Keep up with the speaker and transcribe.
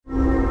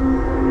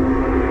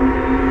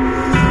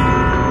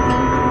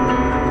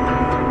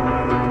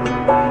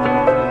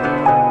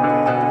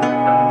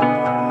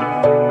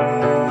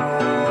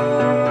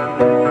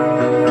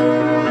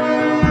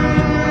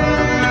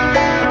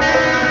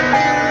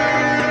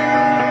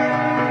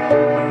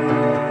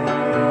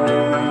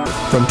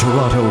From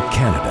Toronto,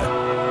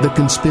 Canada, The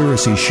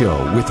Conspiracy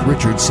Show with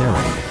Richard Serra.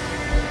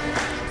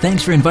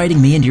 Thanks for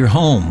inviting me into your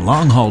home,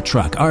 long-haul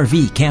truck,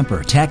 RV,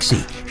 camper,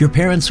 taxi, your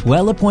parents'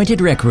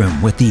 well-appointed rec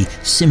room with the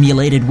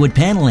simulated wood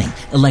paneling,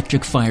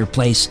 electric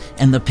fireplace,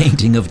 and the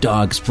painting of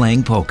dogs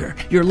playing poker,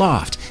 your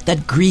loft,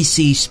 that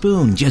greasy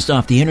spoon just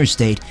off the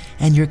interstate,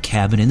 and your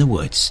cabin in the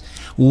woods.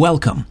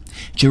 Welcome.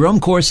 Jerome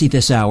Corsi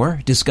this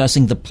hour,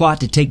 discussing the plot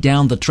to take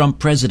down the Trump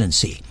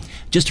presidency.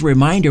 Just a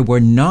reminder, we're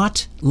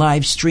not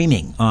live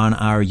streaming on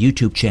our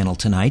YouTube channel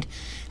tonight.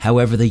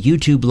 However, the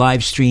YouTube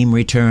live stream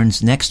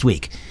returns next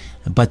week.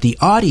 But the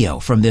audio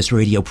from this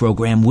radio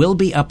program will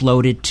be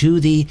uploaded to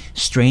the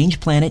Strange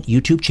Planet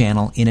YouTube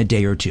channel in a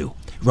day or two.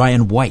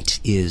 Ryan White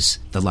is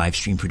the live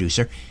stream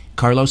producer.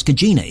 Carlos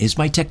Cagina is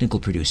my technical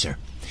producer.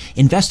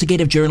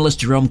 Investigative journalist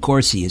Jerome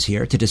Corsi is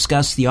here to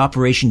discuss the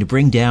operation to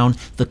bring down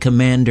the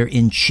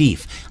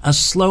commander-in-chief, a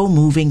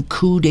slow-moving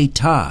coup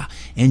d'etat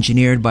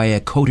engineered by a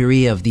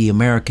coterie of the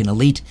American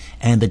elite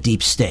and the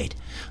Deep State.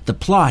 The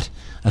plot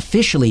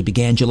officially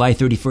began July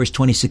 31st,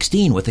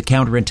 2016, with a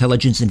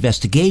counterintelligence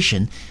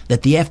investigation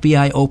that the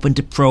FBI opened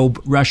to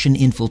probe Russian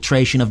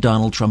infiltration of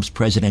Donald Trump's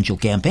presidential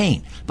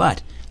campaign.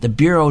 But the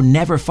Bureau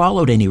never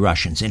followed any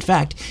Russians. In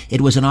fact,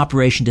 it was an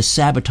operation to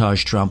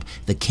sabotage Trump,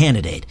 the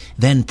candidate,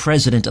 then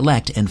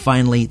president-elect, and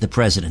finally the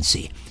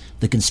presidency.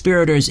 The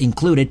conspirators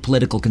included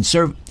political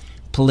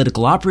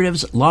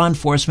operatives, law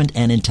enforcement,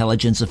 and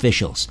intelligence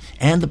officials,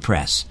 and the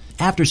press.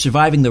 After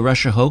surviving the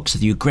Russia hoax,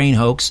 the Ukraine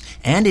hoax,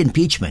 and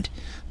impeachment,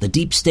 the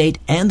Deep State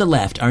and the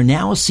left are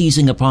now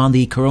seizing upon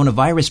the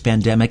coronavirus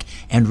pandemic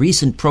and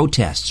recent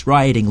protests,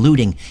 rioting,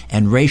 looting,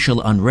 and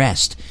racial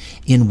unrest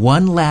in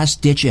one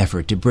last-ditch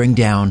effort to bring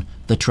down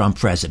the Trump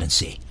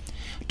presidency.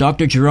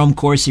 Dr. Jerome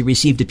Corsi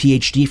received a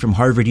Ph.D. from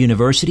Harvard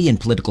University in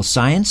political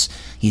science.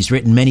 He's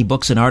written many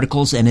books and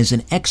articles and is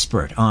an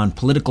expert on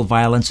political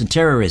violence and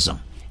terrorism.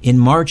 In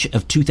March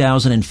of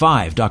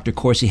 2005, Dr.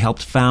 Corsi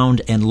helped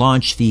found and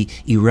launch the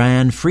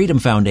Iran Freedom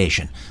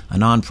Foundation, a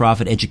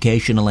nonprofit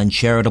educational and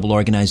charitable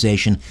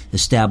organization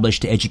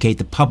established to educate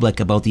the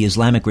public about the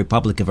Islamic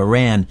Republic of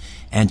Iran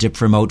and to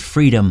promote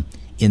freedom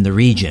in the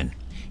region.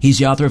 He's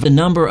the author of a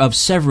number of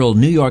several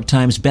New York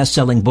Times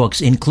best-selling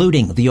books,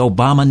 including The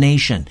Obama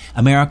Nation,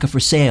 America for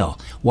Sale,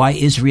 Why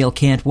Israel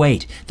Can't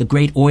Wait, The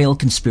Great Oil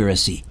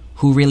Conspiracy,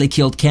 Who Really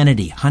Killed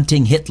Kennedy,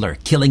 Hunting Hitler,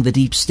 Killing the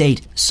Deep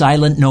State,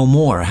 Silent No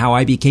More, How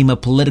I Became a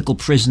Political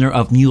Prisoner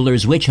of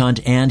Mueller's Witch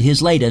Hunt, and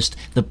his latest,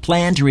 The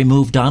Plan to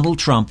Remove Donald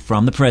Trump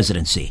from the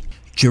Presidency.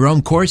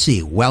 Jerome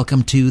Corsi,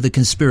 welcome to The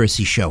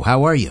Conspiracy Show.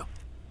 How are you?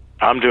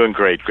 I'm doing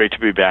great. Great to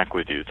be back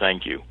with you.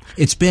 Thank you.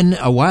 It's been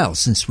a while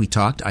since we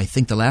talked. I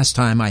think the last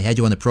time I had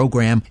you on the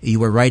program, you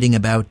were writing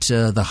about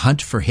the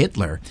hunt for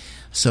Hitler.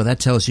 So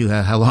that tells you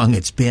how long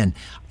it's been.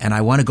 And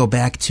I want to go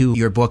back to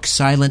your book,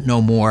 Silent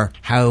No More,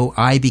 How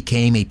I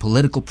Became a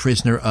Political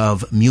Prisoner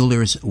of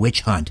Mueller's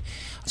Witch Hunt.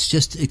 Let's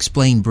just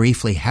explain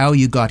briefly how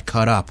you got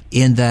caught up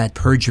in that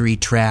perjury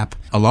trap,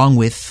 along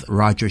with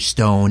Roger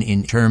Stone,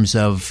 in terms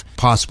of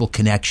possible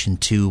connection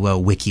to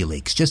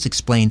WikiLeaks. Just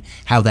explain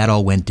how that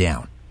all went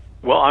down.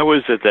 Well, I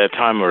was at that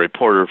time a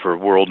reporter for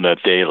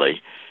WorldNet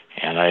Daily,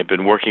 and I had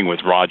been working with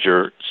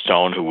Roger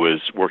Stone, who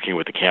was working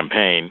with the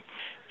campaign.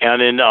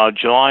 And in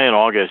July and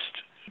August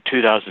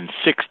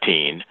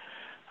 2016,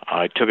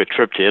 I took a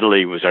trip to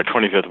Italy. It was our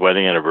 25th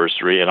wedding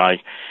anniversary, and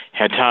I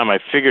had time. I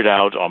figured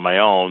out on my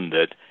own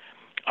that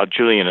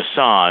Julian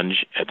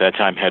Assange at that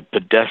time had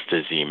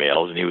Podesta's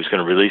emails, and he was going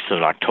to release them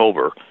in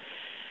October.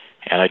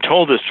 And I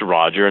told this to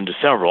Roger and to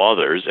several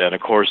others, and of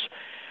course,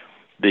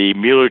 the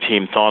Mueller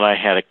team thought I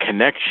had a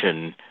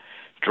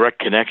direct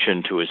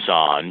connection to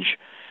Assange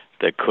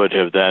that could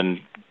have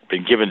then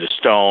been given to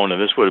Stone, and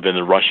this would have been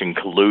the Russian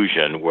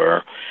collusion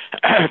where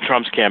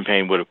Trump's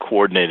campaign would have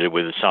coordinated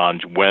with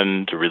Assange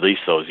when to release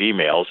those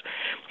emails.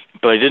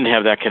 But I didn't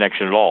have that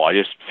connection at all. I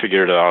just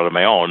figured it out on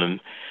my own,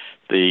 and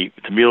the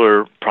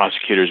Mueller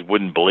prosecutors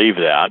wouldn't believe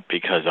that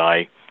because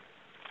I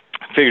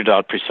figured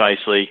out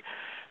precisely.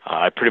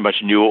 I pretty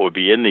much knew what would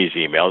be in these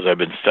emails. I've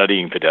been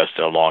studying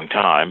Podesta a long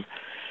time,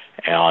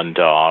 and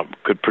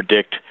could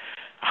predict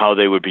how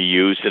they would be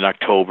used in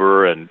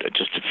October and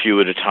just a few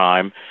at a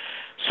time.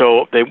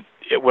 So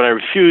when I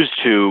refused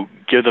to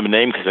give them a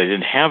name because I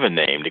didn't have a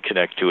name to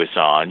connect to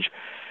Assange,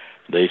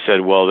 they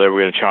said, well, they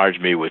were going to charge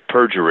me with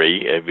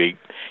perjury. It'd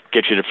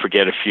get you to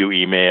forget a few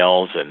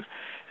emails, and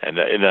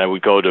then I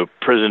would go to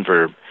prison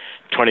for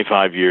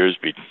 25 years,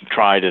 be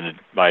tried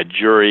by a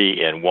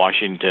jury in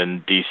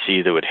Washington,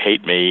 D.C. that would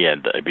hate me,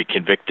 and I'd be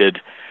convicted,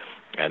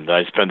 and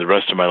I'd spend the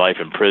rest of my life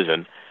in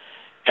prison.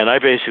 And I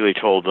basically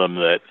told them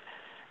that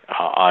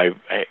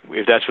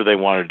if that's what they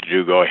wanted to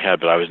do, go ahead,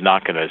 but I was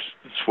not going to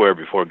swear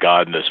before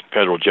God and this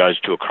federal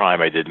judge to a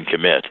crime I didn't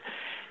commit.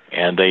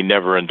 And they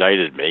never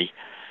indicted me.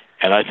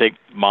 And I think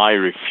my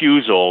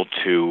refusal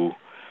to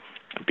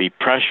be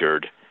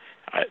pressured,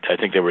 I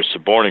think they were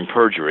suborning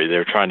perjury. They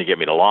were trying to get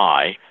me to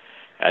lie.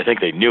 I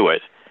think they knew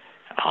it.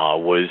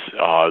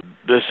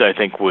 This, I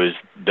think, was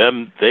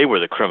them. They were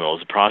the criminals,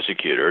 the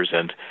prosecutors,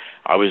 and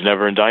I was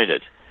never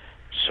indicted.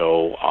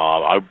 So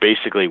I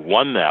basically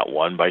won that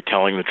one by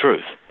telling the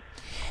truth.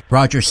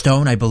 Roger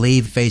Stone, I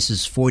believe,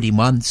 faces 40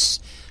 months.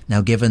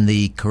 Now, given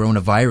the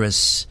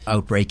coronavirus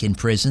outbreak in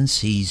prisons,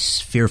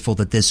 he's fearful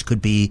that this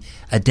could be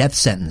a death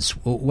sentence.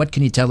 What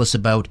can you tell us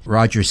about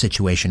Roger's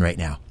situation right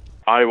now?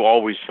 I've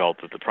always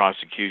felt that the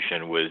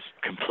prosecution was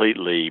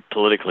completely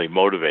politically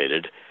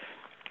motivated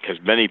because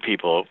many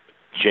people,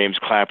 James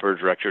Clapper,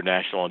 Director of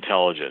National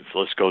Intelligence, the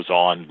list goes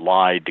on,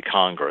 lied to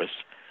Congress.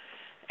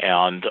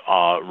 And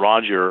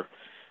Roger,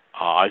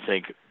 I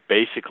think,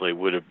 basically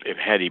would have,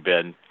 had he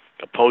been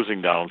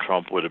opposing Donald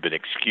Trump, would have been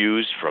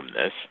excused from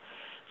this.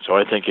 So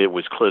I think it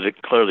was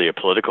clearly a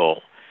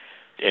political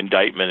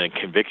indictment and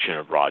conviction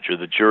of Roger.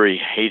 The jury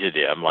hated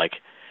him, like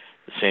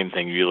the same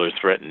thing Mueller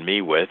threatened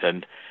me with,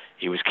 and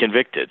he was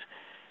convicted.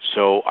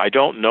 So I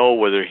don't know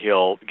whether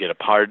he'll get a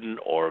pardon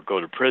or go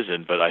to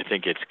prison, but I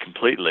think it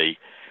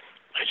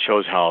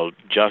shows how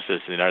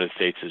justice in the United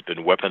States has been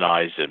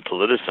weaponized and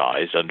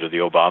politicized under the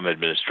Obama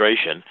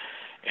administration,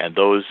 and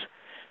those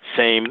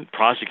same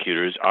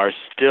prosecutors are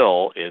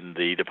still in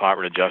the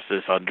Department of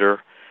Justice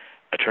under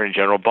Attorney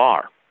General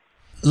Barr.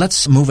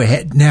 Let's move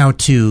ahead now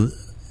to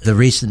the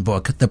recent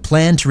book, The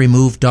Plan to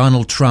Remove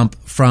Donald Trump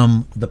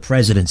from the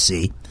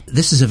Presidency.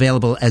 This is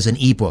available as an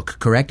ebook,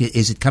 correct?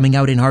 Is it coming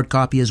out in hard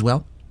copy as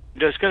well?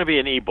 There's going to be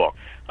an ebook.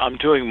 I'm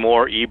doing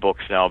more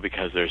ebooks now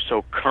because they're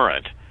so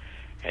current,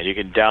 and you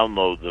can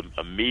download them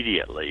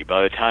immediately.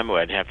 By the time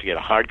I'd have to get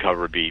a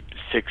hardcover, it'd be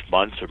 6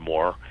 months or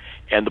more,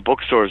 and the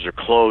bookstores are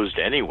closed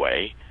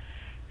anyway.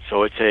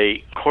 So it's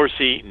a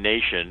Corsi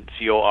Nation,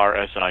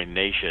 CORSI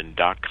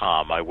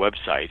Nation.com, my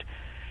website.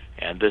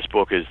 And this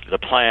book is The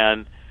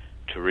Plan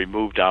to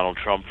Remove Donald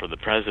Trump from the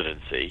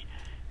Presidency.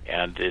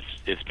 And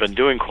it's been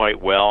doing quite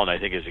well, and I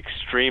think is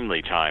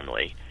extremely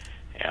timely.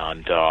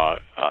 And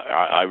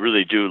I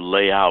really do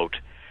lay out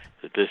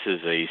that this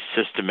is a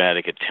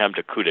systematic attempt,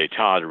 a coup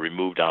d'etat, to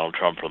remove Donald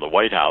Trump from the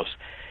White House.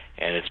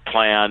 And it's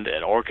planned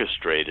and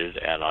orchestrated,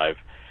 and I've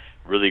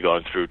really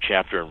gone through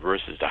chapter and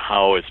verse as to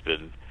how it's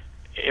been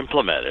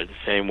implemented,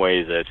 the same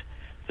way that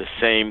the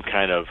same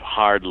kind of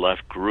hard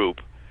left group,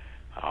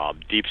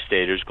 deep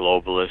staters,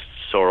 globalists,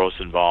 Soros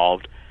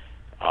involved,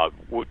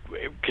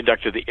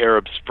 conducted the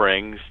Arab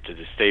Springs to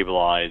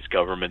destabilize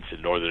governments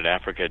in northern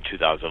Africa in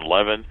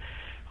 2011,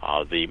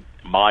 the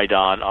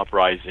Maidan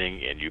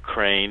uprising in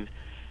Ukraine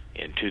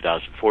in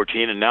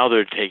 2014, and now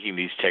they're taking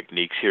these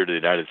techniques here to the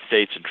United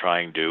States and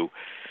trying to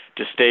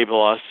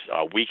destabilize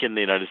us, weaken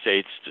the United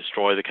States,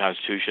 destroy the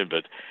Constitution,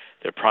 but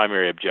their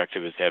primary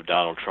objective is to have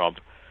Donald Trump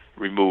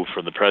removed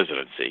from the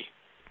presidency.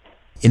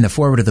 In the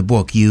foreword of the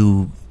book,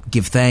 you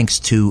give thanks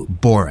to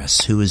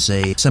Boris, who is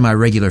a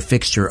semi-regular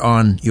fixture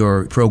on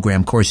your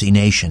program, Corsi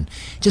Nation.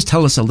 Just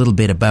tell us a little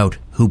bit about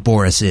who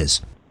Boris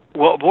is.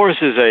 Well, Boris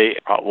is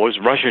was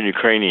a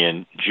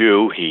Russian-Ukrainian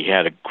Jew. He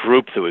had a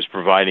group that was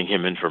providing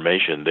him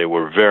information. They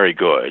were very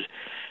good.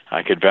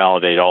 I could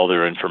validate all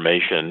their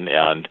information,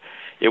 and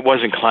it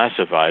wasn't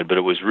classified, but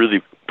it was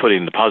really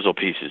putting the puzzle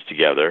pieces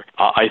together.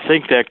 I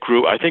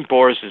think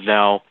Boris is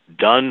now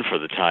done for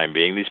the time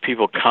being. These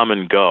people come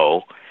and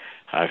go.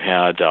 I've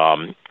had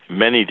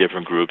many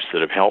different groups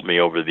that have helped me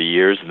over the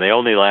years, and they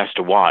only last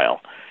a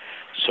while.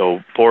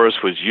 So Boris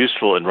was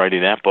useful in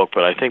writing that book,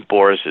 but I think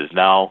Boris is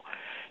now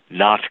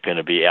not going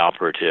to be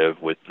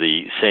operative with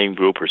the same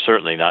group, or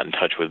certainly not in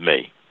touch with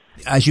me.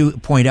 As you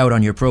point out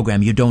on your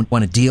program, you don't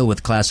want to deal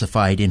with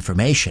classified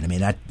information. I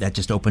mean, that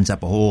just opens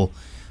up a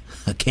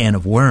can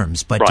of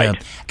worms. But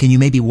right. Can you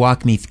maybe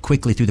walk me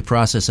quickly through the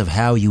process of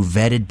how you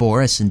vetted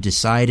Boris and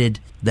decided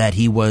that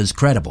he was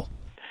credible?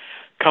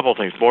 A couple of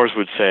things. Boris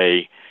would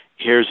say,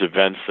 here's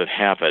events that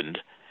happened,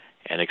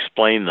 and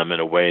explain them in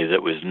a way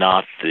that was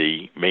not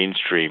the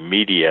mainstream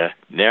media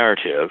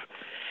narrative.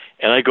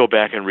 And I go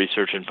back and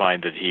research and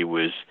find that he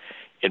was,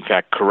 in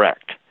fact,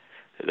 correct.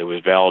 There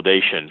was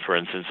validation, for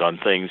instance, on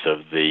things of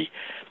the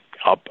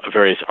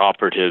various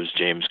operatives,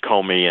 James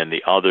Comey and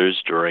the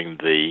others, during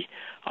the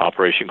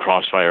Operation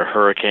Crossfire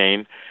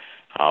Hurricane.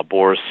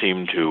 Boris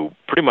seemed to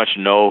pretty much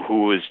know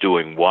who was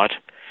doing what.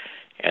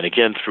 And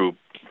again, through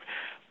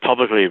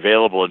publicly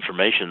available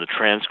information, the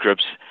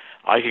transcripts,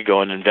 I could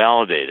go in and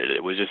validate it.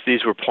 It was just,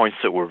 these were points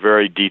that were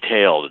very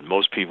detailed, and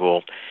most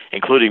people,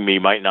 including me,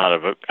 might not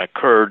have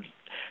occurred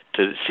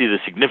to see the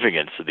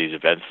significance of these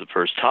events the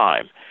first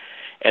time.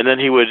 And then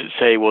he would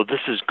say, well,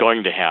 this is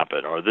going to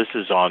happen, or this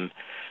is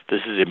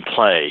in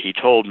play. He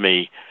told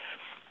me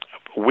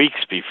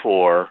weeks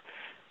before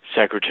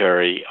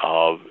Secretary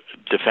of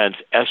Defense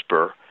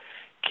Esper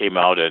came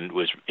out and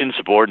was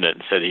insubordinate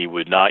and said he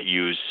would not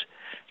use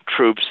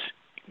troops,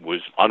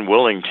 was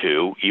unwilling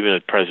to, even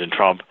if President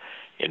Trump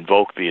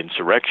invoked the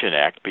Insurrection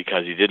Act,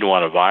 because he didn't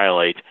want to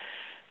violate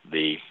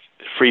the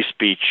free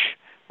speech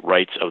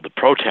rights of the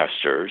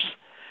protesters.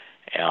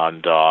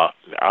 And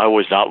I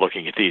was not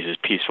looking at these as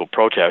peaceful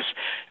protests.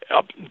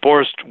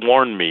 Boris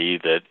warned me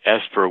that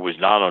Esper was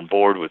not on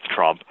board with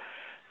Trump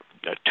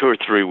 2 or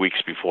 3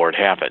 weeks before it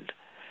happened.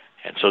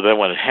 And so then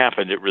when it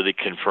happened, it really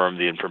confirmed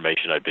the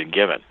information I'd been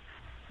given.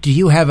 Do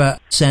you have a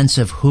sense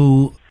of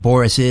who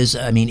Boris is?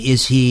 I mean,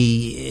 is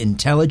he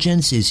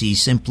intelligence? Is he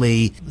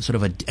simply sort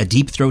of a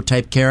deep throat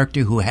type character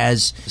who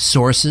has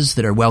sources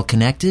that are well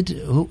connected?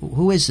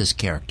 Who is this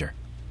character?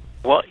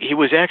 Well, he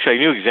was actually, I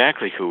knew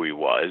exactly who he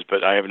was,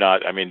 but I have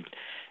not, I mean,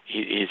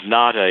 he's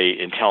not a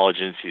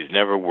intelligence. He's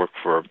never worked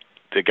for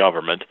the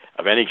government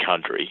of any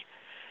country.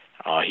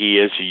 He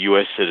is a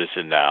U.S.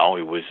 citizen now.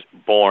 He was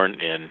born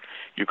in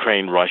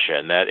Ukraine, Russia,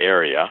 in that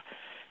area,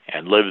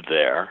 and lived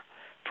there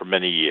for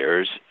many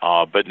years,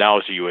 but now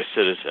is a U.S.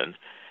 citizen.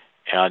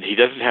 And he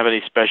doesn't have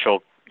any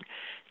special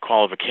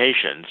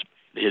qualifications.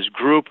 His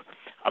group,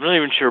 I'm not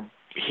even sure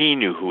he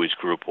knew who his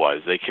group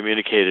was. They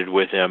communicated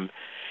with him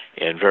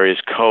in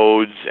various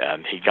codes,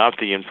 and he got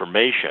the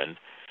information,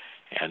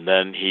 and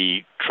then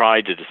he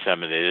tried to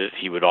disseminate it.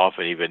 He would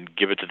often even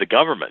give it to the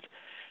government,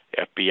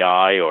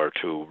 FBI, or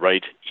to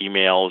write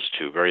emails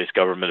to various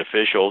government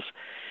officials.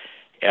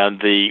 And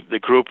the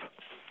group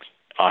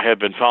had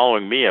been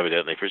following me,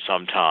 evidently, for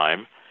some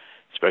time,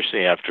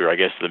 especially after, I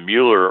guess, the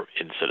Mueller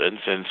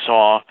incidents, and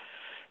saw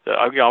that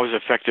I was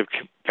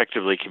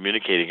effectively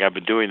communicating. I've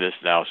been doing this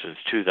now since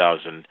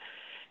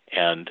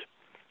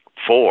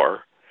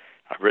 2004.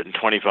 I've written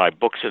 25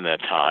 books in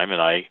that time,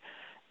 and I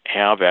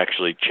have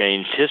actually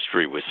changed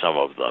history with some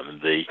of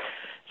them.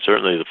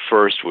 Certainly the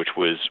first, which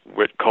was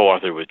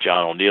co-authored with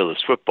John O'Neill, the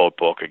Swiftboat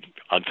book,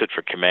 Unfit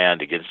for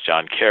Command, against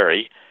John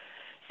Kerry,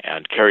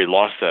 and Kerry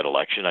lost that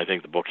election. I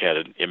think the book had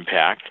an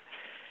impact.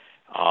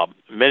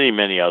 Many,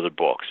 many other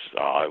books.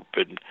 I've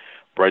been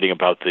writing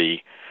about the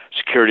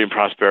Security and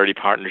Prosperity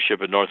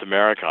Partnership in North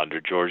America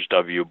under George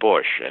W.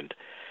 Bush, and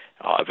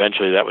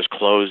eventually that was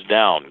closed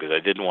down because I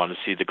didn't want to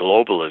see the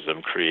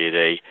globalism create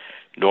a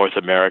North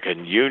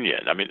American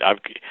Union. I mean,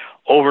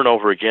 over and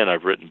over again,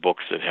 I've written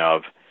books that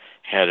have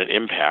had an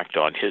impact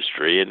on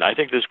history, and I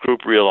think this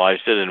group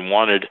realized it and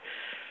wanted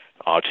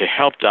to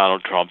help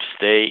Donald Trump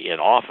stay in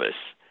office.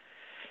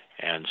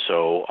 And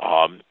so,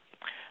 I've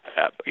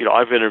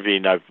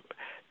intervened. I've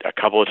a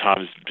couple of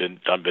times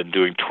I've been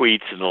doing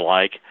tweets and the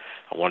like.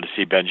 I want to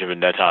see Benjamin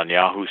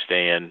Netanyahu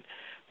stay in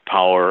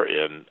power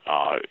in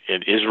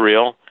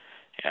Israel,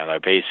 and I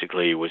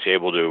basically was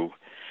able to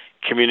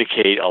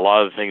communicate a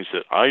lot of the things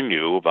that I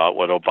knew about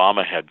what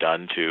Obama had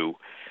done to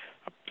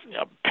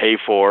pay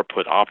for,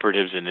 put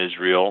operatives in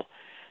Israel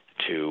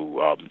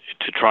to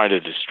try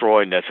to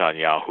destroy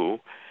Netanyahu,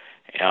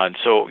 and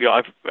so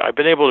I've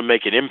been able to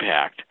make an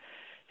impact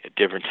at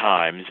different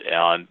times,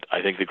 and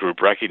I think the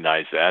group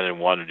recognized that and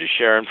wanted to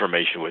share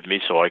information with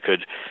me so I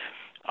could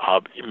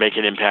make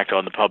an impact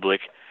on the public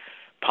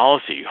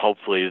policy,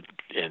 hopefully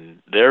in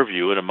their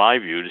view and in my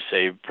view, to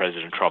save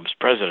President Trump's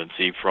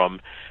presidency from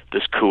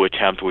this coup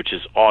attempt, which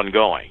is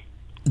ongoing.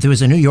 There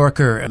was a New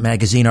Yorker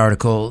magazine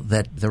article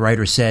that the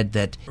writer said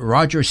that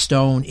Roger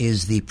Stone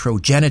is the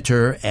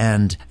progenitor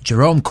and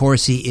Jerome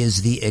Corsi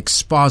is the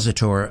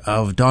expositor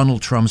of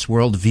Donald Trump's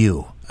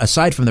worldview.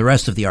 Aside from the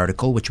rest of the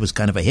article, which was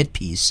kind of a hit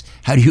piece,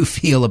 how do you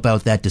feel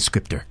about that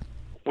descriptor?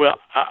 Well,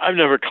 I've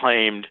never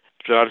claimed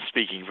that I'm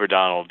speaking for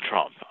Donald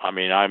Trump. I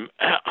mean, I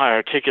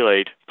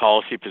articulate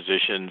policy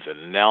positions and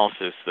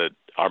analysis that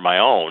are my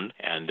own,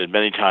 and that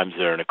many times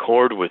they're in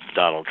accord with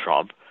Donald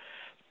Trump.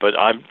 But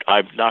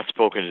I've not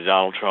spoken to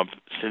Donald Trump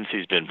since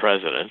he's been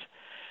president.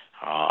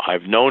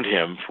 I've known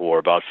him for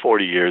about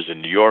 40 years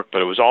in New York,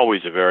 but it was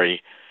always a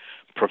very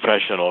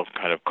professional,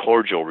 kind of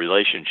cordial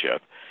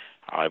relationship.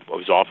 I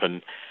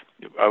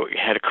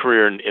had a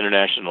career in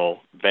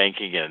international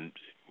banking and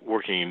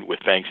working with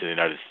banks in the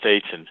United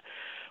States, and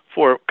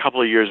for a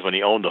couple of years when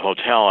he owned the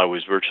hotel, I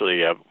was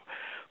virtually a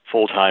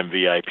full-time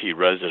VIP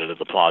resident at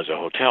the Plaza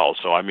Hotel.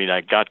 So, I mean,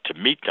 I got to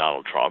meet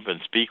Donald Trump and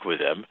speak with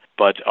him,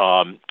 but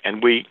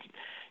and we,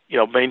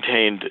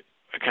 maintained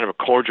a kind of a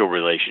cordial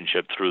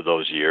relationship through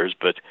those years,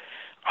 but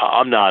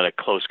I'm not a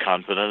close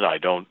confidant. I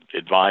don't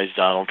advise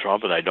Donald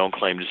Trump, and I don't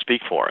claim to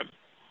speak for him.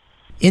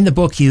 In the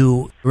book,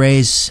 you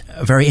raise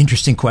a very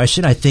interesting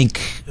question. I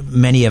think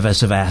many of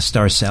us have asked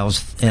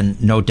ourselves, and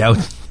no doubt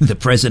the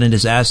president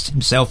has asked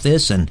himself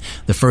this, and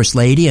the first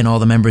lady and all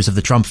the members of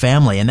the Trump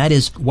family, and that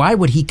is, why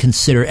would he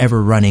consider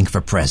ever running for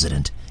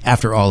president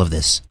after all of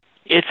this?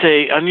 It's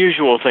an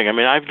unusual thing. I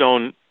mean, I've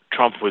known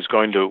Trump was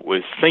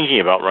thinking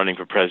about running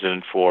for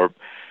president for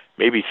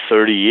maybe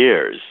 30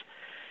 years,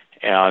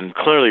 and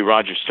clearly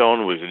Roger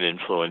Stone was an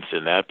influence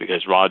in that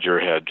because Roger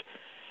had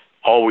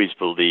always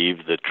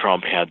believed that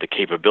Trump had the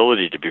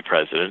capability to be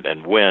president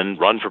and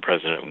run for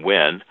president and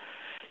win.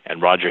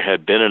 And Roger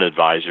had been an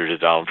advisor to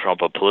Donald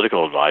Trump, a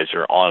political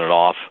advisor, on and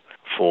off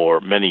for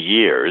many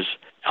years.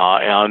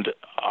 And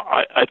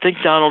I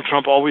think Donald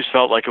Trump always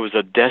felt like it was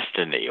a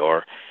destiny,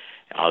 or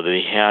that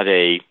he had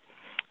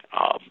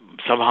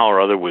somehow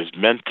or other was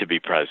meant to be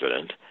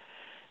president.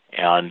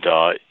 And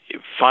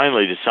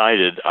finally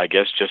decided, I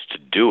guess, just to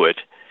do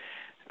it.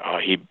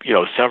 He,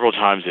 several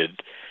times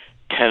had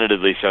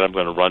tentatively said, I'm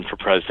going to run for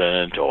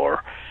president,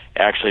 or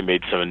actually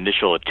made some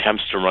initial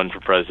attempts to run for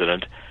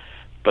president.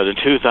 But in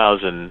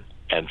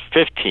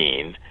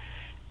 2015,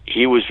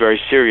 he was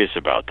very serious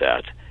about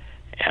that.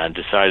 and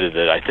decided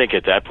that I think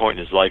at that point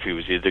in his life he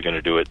was either going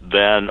to do it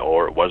then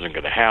or it wasn't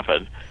going to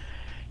happen.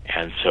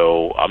 And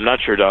so I'm not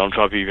sure Donald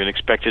Trump even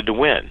expected to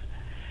win.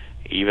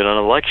 Even on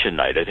election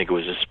night, I think it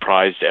was a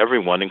surprise to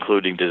everyone,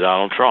 including to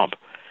Donald Trump.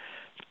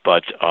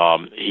 But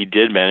he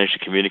did manage to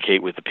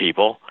communicate with the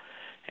people,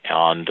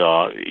 and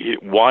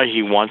why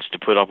he wants to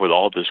put up with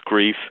all this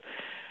grief.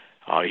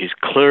 He's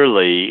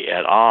clearly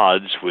at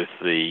odds with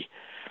the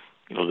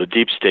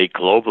deep state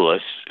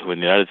globalists who in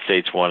the United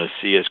States want to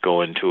see us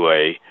go into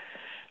a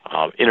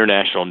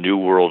international new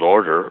world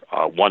order,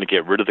 want to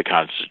get rid of the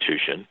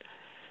Constitution.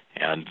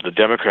 And the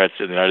Democrats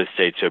in the United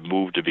States have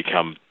moved to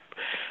become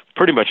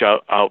pretty much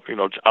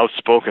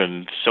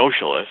outspoken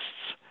socialists.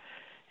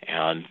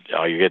 And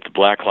you get the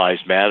Black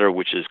Lives Matter,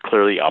 which is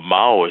clearly a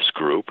Maoist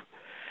group.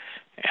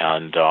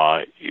 And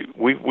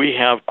we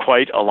have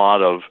quite a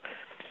lot of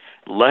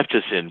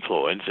leftist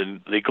influence,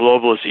 and the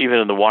globalists, even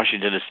in the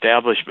Washington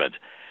establishment.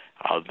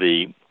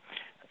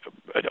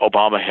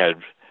 Obama had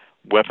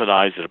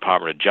weaponized the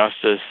Department of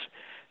Justice,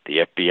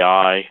 the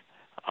FBI,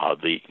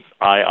 the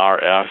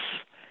IRS.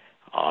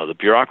 The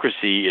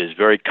bureaucracy is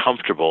very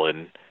comfortable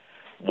in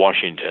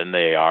Washington.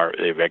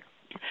 They've got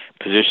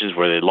positions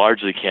where they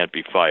largely can't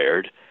be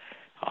fired.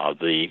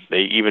 They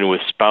even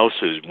with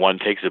spouses, one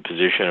takes a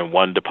position in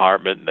one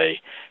department, and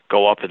they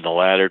go up in the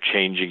ladder,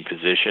 changing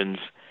positions.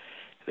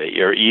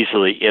 They are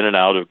easily in and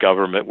out of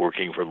government,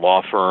 working for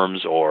law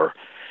firms or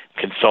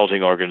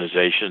consulting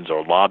organizations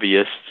or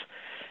lobbyists.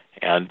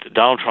 And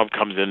Donald Trump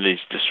comes in and he's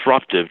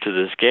disruptive to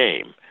this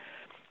game.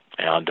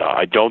 And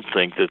I don't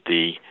think that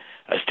the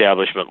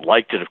establishment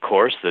liked it, of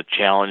course, that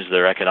challenged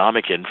their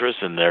economic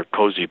interests and their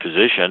cozy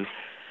position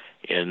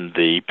in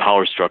the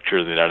power structure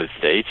of the United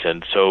States.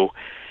 And so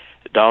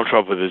Donald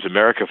Trump, with his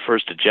America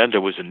First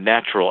agenda, was a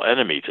natural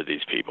enemy to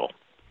these people.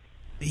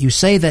 You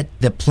say that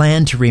the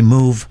plan to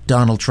remove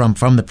Donald Trump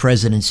from the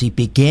presidency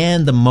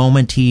began the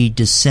moment he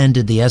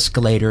descended the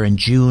escalator in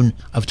June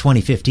of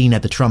 2015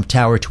 at the Trump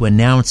Tower to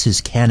announce his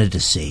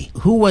candidacy.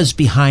 Who was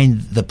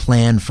behind the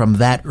plan from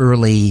that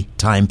early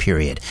time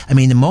period? I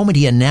mean, the moment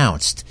he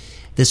announced,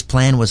 this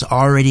plan was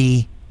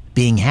already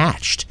being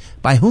hatched.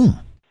 By whom?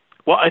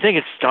 Well, I think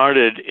it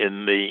started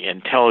in the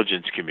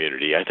intelligence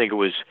community. I think it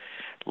was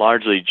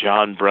largely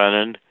John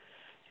Brennan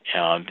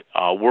and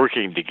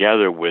working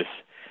together with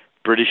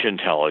British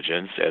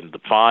intelligence and the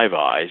Five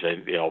Eyes,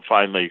 and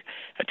finally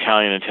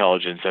Italian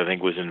intelligence I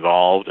think was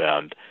involved,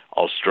 and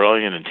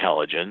Australian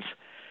intelligence,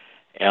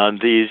 and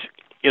these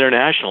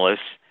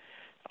internationalists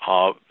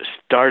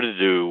started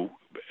to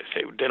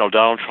say,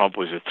 Donald Trump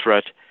was a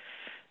threat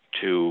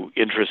to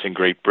interests in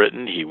Great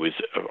Britain. He was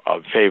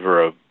in favor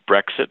of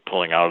Brexit,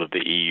 pulling out of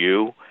the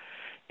EU.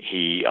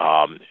 He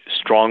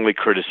strongly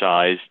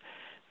criticized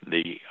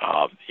the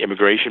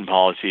immigration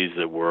policies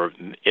that were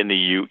in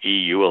the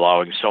EU,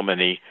 allowing so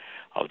many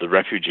of the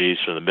refugees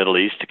from the Middle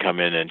East to come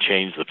in and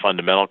change the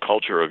fundamental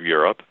culture of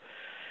Europe.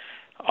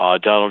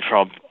 Donald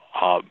Trump,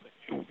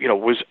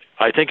 was,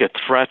 I think, a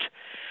threat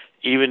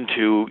even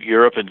to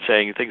Europe in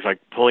saying things like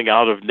pulling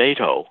out of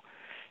NATO.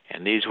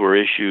 And these were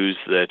issues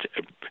that,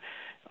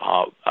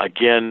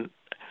 again,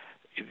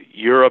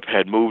 Europe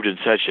had moved in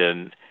such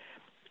a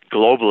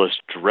globalist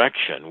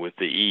direction with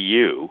the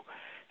EU,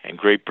 and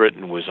Great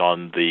Britain was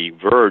on the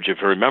verge.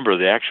 If you remember,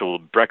 the actual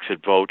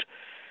Brexit vote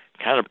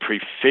kind of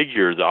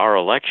prefigured our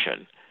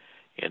election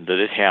in that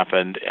it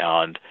happened,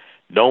 and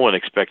no one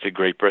expected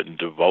Great Britain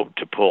to vote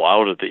to pull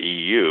out of the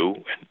EU.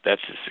 And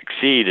that's to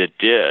succeed, it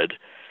did.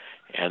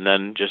 And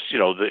then just,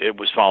 it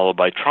was followed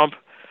by Trump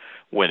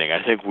winning.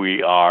 I think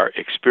we are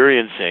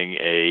experiencing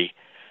a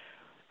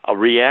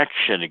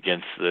reaction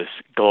against this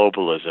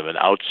globalism and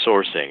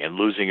outsourcing and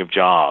losing of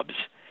jobs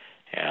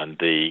and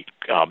the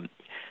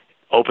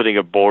opening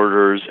of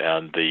borders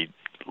and the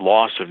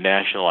loss of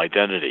national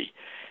identity.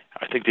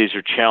 I think these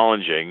are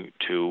challenging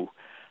to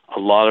a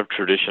lot of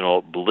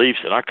traditional beliefs,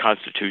 and our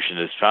Constitution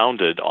is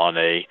founded on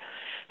a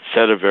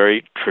set of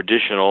very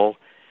traditional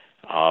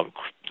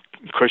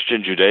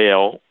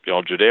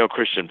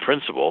Judeo-Christian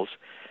principles.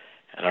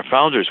 And our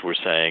founders were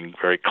saying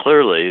very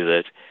clearly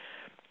that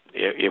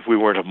if we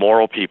weren't a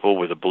moral people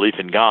with a belief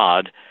in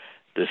God,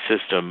 the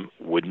system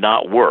would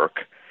not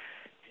work.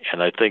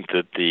 And I think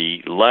that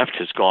the left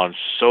has gone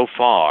so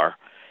far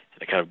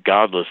in a kind of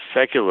godless,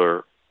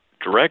 secular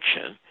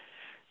direction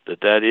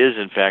that is,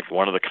 in fact,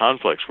 one of the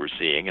conflicts we're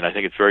seeing, and I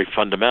think it's very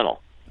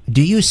fundamental.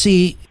 Do you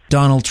see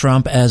Donald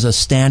Trump as a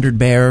standard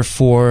bearer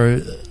for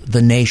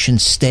the nation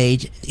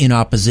state in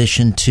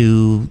opposition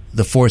to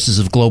the forces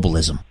of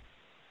globalism?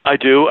 I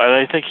do, and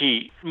I think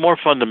he, more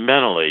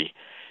fundamentally,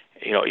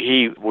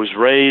 he was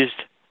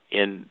raised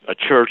in a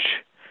church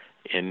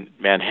in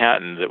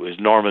Manhattan that was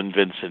Norman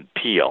Vincent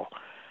Peale,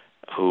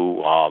 who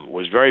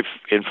was very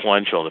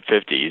influential in the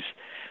 50s,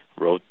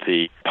 wrote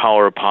The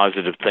Power of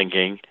Positive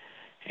Thinking,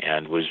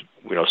 and was,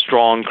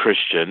 strong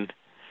Christian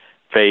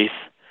faith.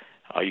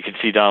 You can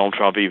see Donald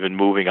Trump even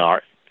moving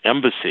our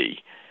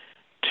embassy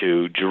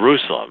to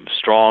Jerusalem.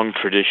 Strong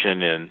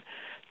tradition in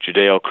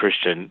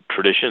Judeo-Christian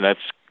tradition.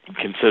 That's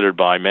considered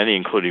by many,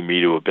 including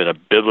me, to have been a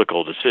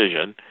biblical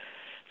decision.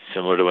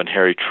 similar to when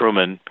Harry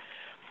Truman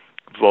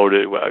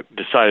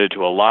decided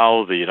to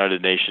allow the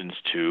United Nations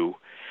to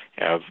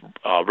have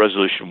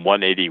Resolution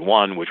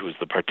 181, which was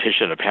the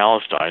partition of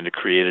Palestine, to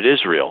create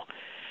Israel.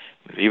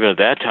 Even at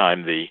that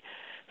time, the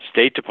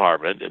State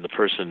Department, in the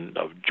person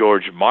of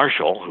George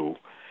Marshall, who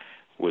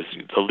was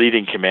the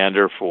leading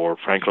commander for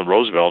Franklin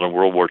Roosevelt in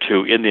World War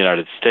II in the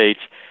United States,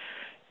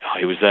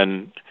 he was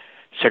then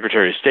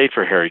Secretary of State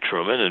for Harry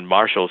Truman, and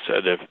Marshall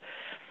said if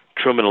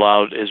Truman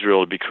allowed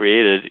Israel to be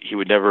created, he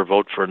would never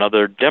vote for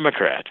another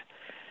Democrat.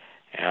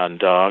 And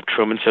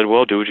Truman said,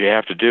 well, do what you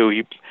have to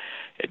do.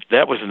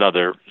 That was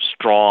another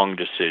strong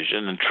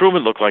decision. And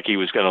Truman looked like he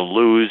was going to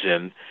lose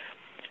in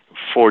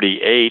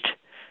 48.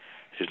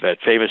 There's that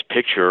famous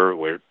picture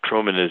where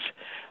Truman is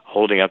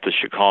holding up the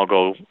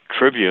Chicago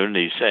Tribune. And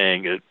he's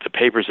saying, the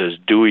paper says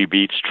Dewey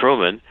beats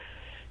Truman.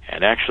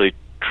 And actually,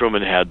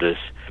 Truman had this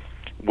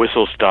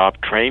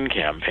whistle-stop train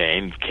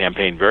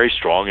campaign very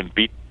strong, and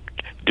beat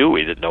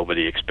Dewey that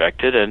nobody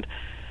expected. And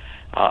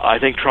I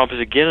think Trump is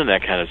again in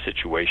that kind of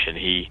situation.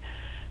 He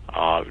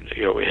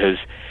has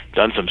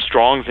done some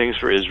strong things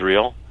for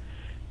Israel.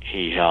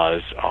 He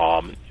has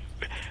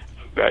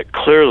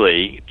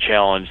clearly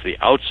challenged the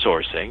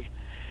outsourcing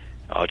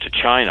to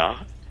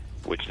China,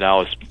 which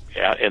now is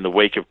in the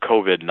wake of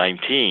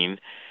COVID-19,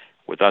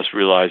 with us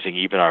realizing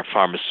even our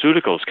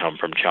pharmaceuticals come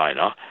from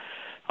China.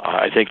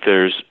 I think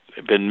there's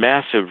been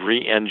massive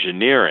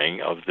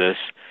re-engineering of this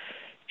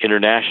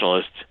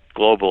internationalist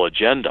global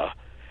agenda,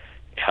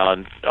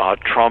 and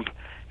Trump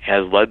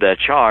has led that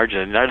charge. In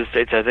the United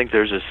States, I think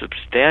there's a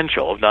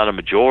substantial, if not a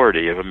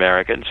majority, of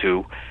Americans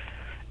who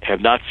have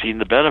not seen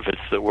the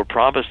benefits that were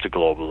promised to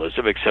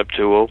globalism, except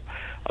to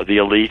the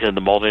elite and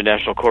the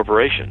multinational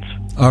corporations.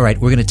 All right,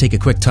 we're going to take a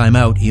quick time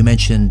out. You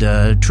mentioned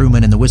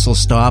Truman and the whistle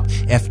stop.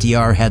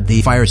 FDR had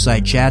the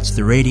fireside chats,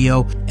 the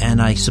radio,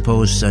 and I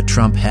suppose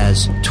Trump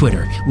has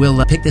Twitter.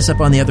 We'll pick this up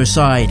on the other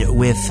side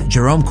with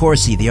Jerome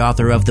Corsi, the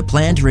author of The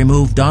Plan to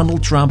Remove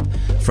Donald Trump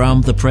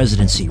from the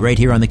Presidency, right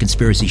here on The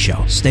Conspiracy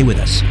Show. Stay with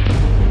us.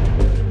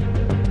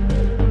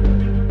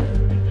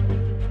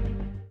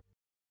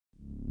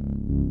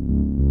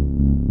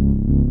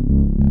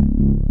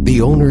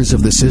 The owners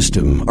of the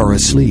system are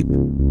asleep.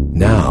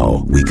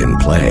 Now we can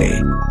play.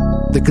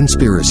 The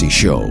Conspiracy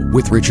Show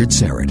with Richard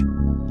Serrett.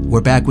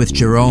 We're back with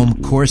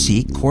Jerome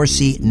Corsi,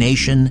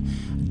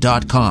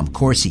 CorsiNation.com.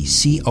 Corsi,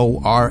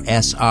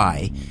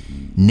 C-O-R-S-I,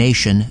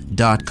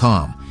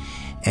 Nation.com.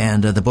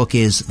 And the book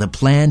is The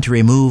Plan to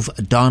Remove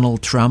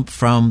Donald Trump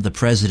from the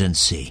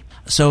Presidency.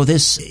 So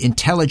this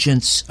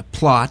intelligence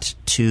plot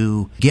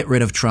to get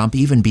rid of Trump,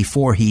 even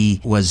before he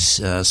was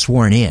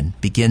sworn in,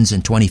 begins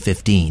in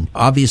 2015.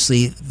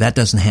 Obviously, that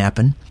doesn't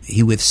happen.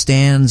 He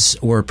withstands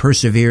or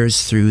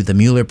perseveres through the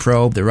Mueller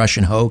probe, the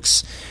Russian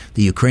hoax,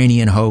 the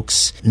Ukrainian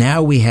hoax.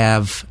 Now we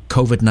have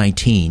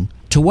COVID-19.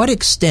 To what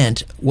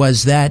extent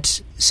was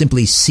that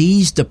simply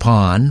seized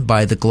upon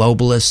by the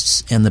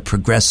globalists and the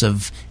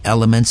progressive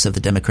elements of the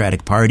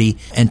Democratic Party?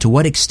 And to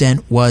what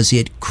extent was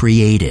it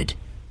created?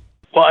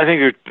 Well, I think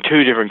there are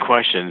two different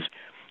questions.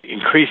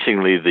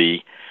 Increasingly,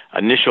 the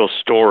initial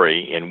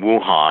story in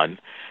Wuhan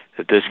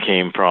that this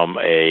came from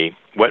a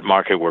wet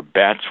market where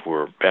bat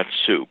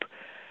soup,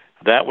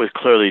 that was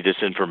clearly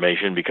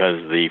disinformation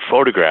because the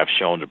photographs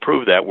shown to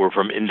prove that were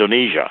from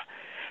Indonesia.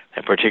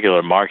 That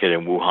particular market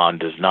in Wuhan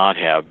does not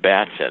have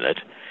bats in it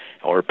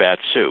or bat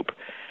soup.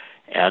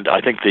 And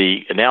I think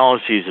the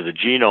analyses of the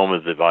genome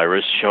of the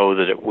virus show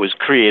that it was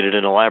created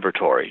in a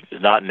laboratory.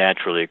 It's not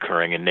naturally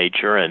occurring in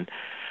nature, and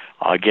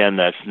again,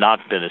 that's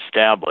not been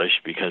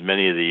established because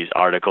many of these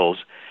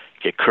articles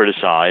get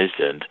criticized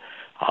and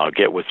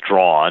get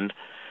withdrawn.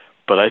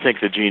 But I think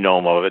the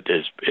genome of it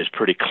is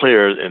pretty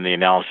clear in the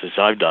analysis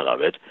I've done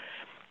of it.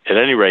 At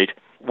any rate,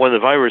 when the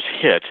virus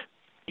hit,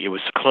 it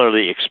was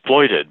clearly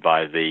exploited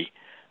by the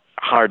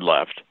hard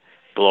left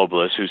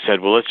globalists who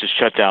said, well, let's just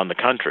shut down the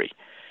country.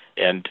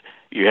 And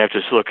you have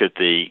to look at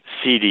the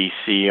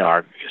CDC,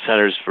 our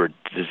Centers for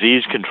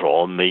Disease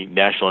Control, and the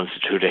National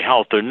Institute of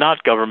Health. They're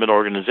not government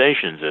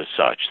organizations as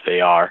such.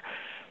 They are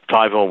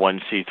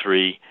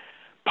 501c3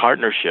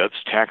 partnerships,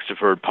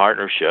 tax-deferred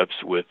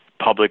partnerships with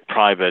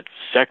public-private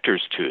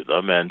sectors to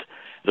them, and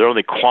they're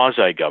only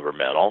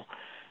quasi-governmental.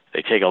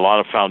 They take a lot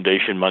of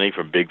foundation money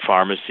from Big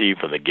Pharmacy,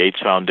 from the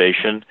Gates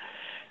Foundation,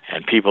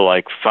 and people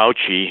like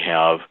Fauci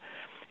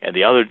and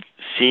the other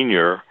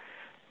senior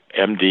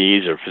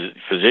MDs or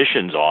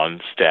physicians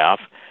on staff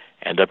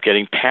end up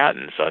getting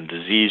patents on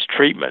disease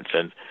treatments,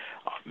 and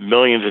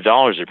millions of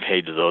dollars are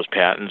paid to those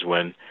patents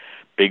when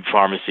Big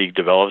Pharmacy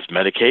develops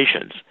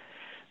medications.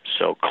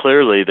 So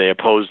clearly they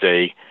opposed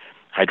a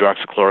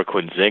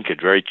hydroxychloroquine zinc, a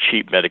very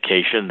cheap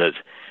medication that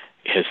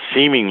has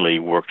seemingly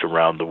worked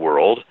around the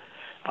world.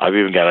 I've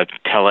even got a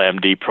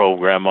tele-MD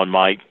program on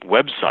my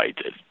website.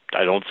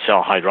 I don't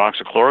sell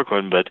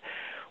hydroxychloroquine, but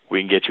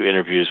we can get you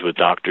interviews with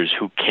doctors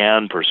who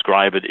can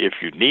prescribe it if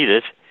you need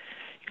it,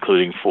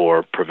 including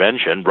for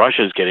prevention.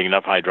 Russia's getting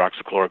enough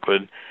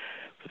hydroxychloroquine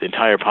for the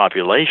entire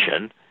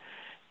population.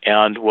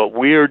 And what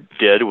we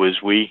did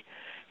was we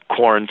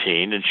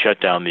quarantined and shut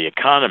down the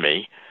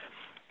economy.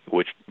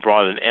 which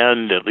brought an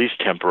end, at least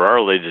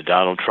temporarily, to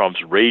Donald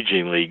Trump's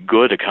ragingly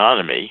good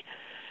economy,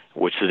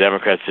 which the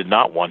Democrats did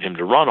not want him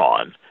to run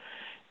on.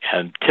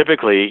 And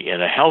typically,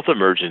 in a health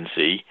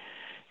emergency,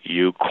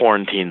 you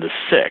quarantine the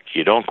sick.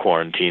 You don't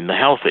quarantine the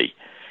healthy.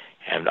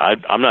 And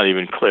I'm not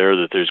even clear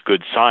that there's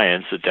good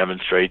science that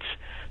demonstrates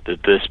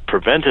that this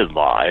prevented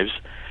lives,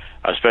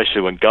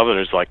 especially when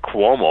governors like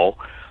Cuomo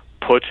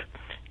put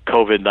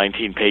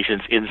COVID-19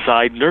 patients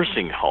inside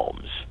nursing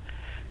homes,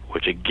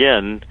 which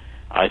again,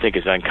 I think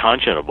is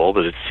unconscionable,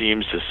 but it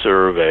seems to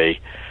serve a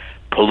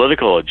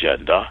political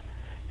agenda.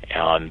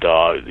 And,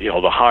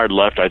 the hard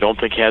left, I don't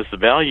think, has the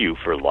value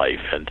for life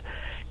and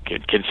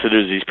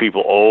considers these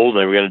people old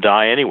and they're going to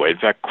die anyway. In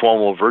fact,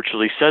 Cuomo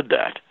virtually said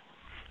that.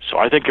 So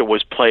I think it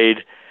was played,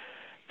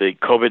 the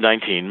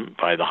COVID-19,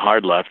 by the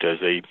hard left as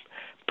a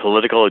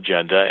political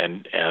agenda,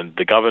 and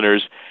the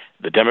governors,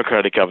 the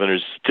Democratic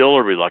governors, still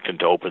are reluctant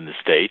to open the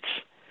states.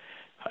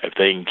 If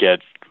they can get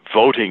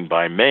voting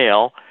by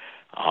mail,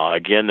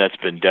 again, that's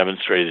been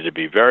demonstrated to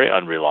be very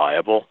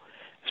unreliable,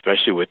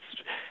 especially with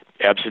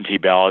absentee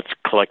ballots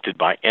collected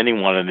by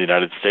anyone in the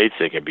United States.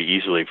 They can be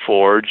easily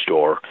forged,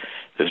 or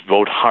there's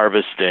vote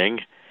harvesting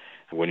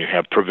when you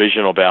have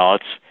provisional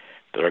ballots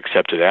that are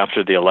accepted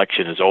after the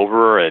election is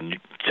over, and you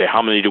say,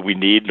 how many do we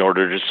need in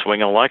order to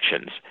swing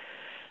elections?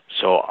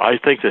 So I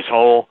think this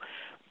whole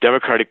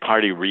Democratic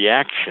Party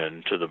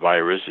reaction to the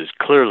virus is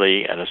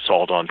clearly an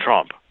assault on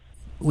Trump.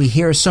 We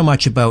hear so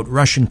much about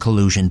Russian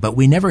collusion, but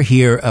we never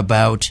hear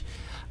about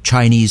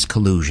Chinese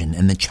collusion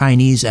and the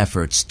Chinese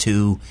efforts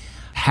to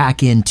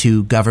hack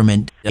into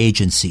government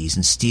agencies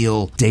and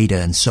steal data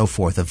and so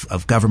forth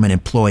of government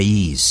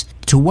employees.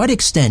 To what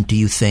extent do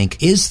you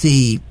think is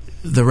the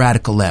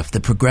radical left, the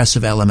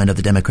progressive element of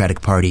the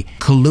Democratic Party,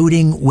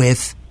 colluding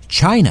with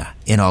China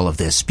in all of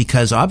this?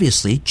 Because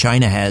obviously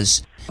China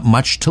has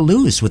much to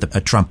lose with a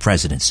Trump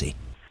presidency.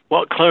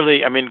 Well,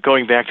 clearly,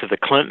 going back to the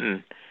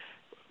Clinton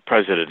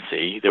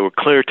presidency, there were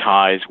clear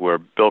ties where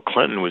Bill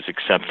Clinton was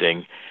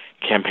accepting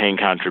campaign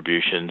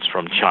contributions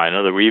from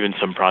China. There were even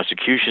some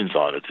prosecutions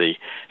on it. I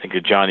think the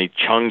Johnny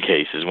Chung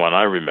case is one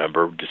I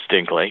remember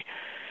distinctly.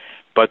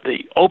 But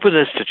the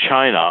openness to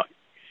China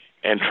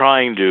and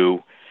trying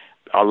to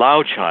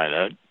allow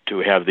China to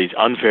have these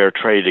unfair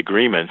trade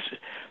agreements,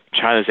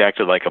 China's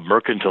acted like a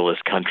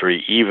mercantilist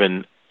country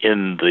even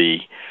in the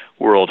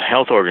World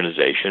Health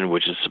Organization,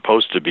 which is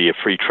supposed to be a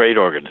free trade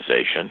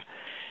organization.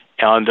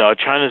 And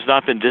China's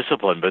not been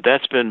disciplined, but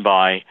that's been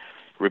by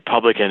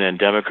Republican and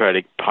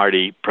Democratic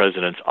Party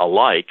presidents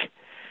alike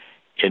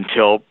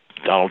until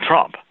Donald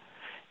Trump.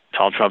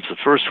 Donald Trump's the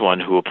first one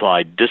who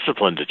applied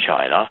discipline to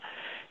China,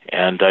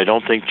 and I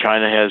don't think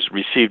China has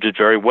received it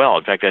very well.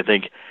 In fact, I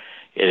think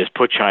it has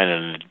put China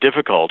in a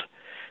difficult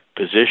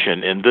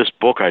position. In this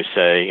book, I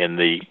say, in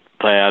the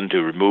plan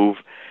to remove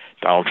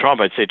Donald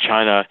Trump, I'd say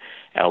China,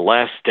 at a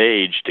last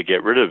stage to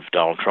get rid of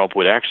Donald Trump,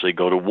 would actually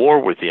go to war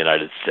with the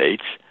United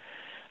States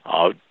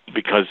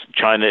because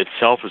China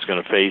itself is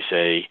going to face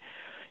a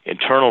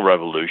internal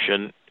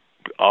revolution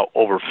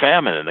over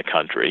famine in the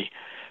country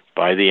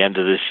by the end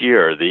of this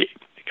year. The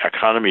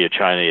economy of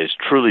China is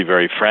truly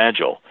very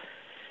fragile,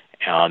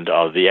 and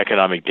the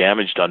economic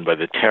damage done by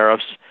the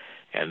tariffs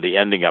and the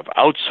ending up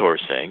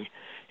outsourcing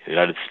the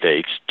United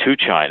States to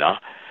China,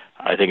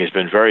 I think, has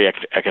been very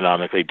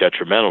economically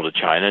detrimental to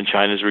China, and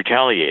China's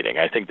retaliating.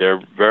 I think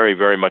they're very,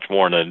 very much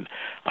more in an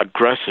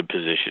aggressive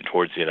position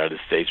towards the United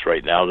States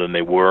right now than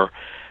they were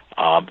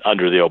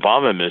under the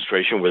Obama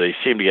administration, where they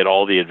seemed to get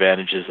all the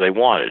advantages they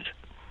wanted.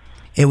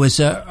 It was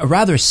a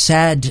rather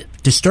sad,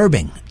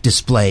 disturbing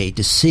display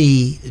to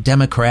see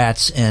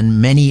Democrats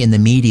and many in the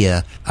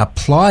media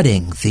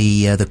applauding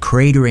the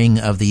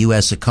cratering of the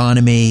U.S.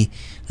 economy,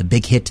 the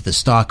big hit to the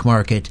stock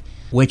market,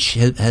 which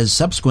has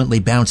subsequently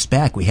bounced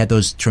back. We had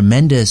those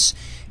tremendous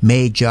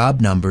May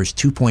job numbers,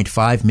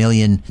 2.5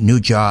 million new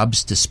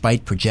jobs,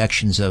 despite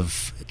projections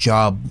of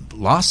job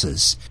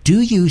losses.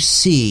 Do you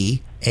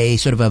see a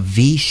sort of a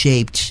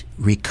V-shaped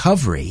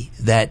recovery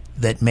that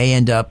may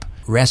end up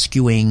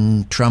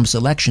rescuing Trump's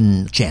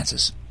election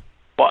chances?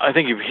 Well, I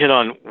think you've hit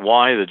on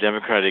why the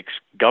Democratic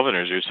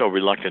governors are so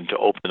reluctant to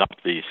open up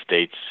these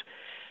states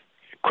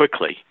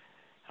quickly.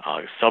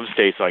 Some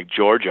states like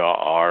Georgia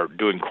are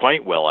doing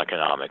quite well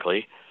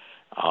economically.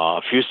 A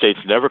few states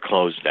never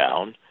closed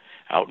down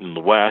out in the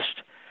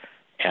West,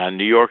 and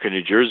New York and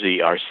New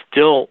Jersey are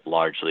still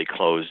largely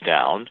closed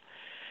down.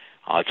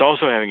 It's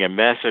also having a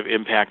massive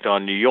impact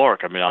on New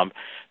York.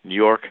 New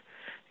York,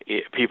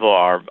 people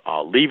are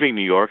leaving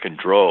New York in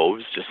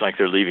droves, just like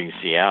they're leaving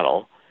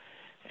Seattle,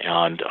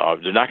 and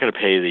they're not going to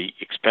pay the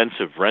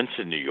expensive rents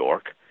in New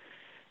York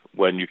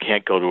when you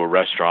can't go to a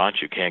restaurant,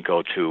 you can't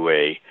go to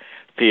a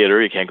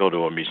theater, you can't go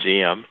to a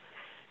museum,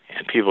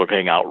 and people are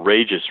paying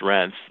outrageous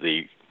rents.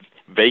 The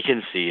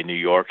vacancy in New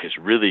York has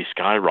really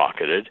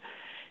skyrocketed,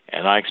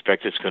 and I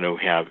expect it's going to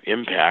have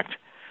impact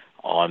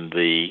on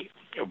the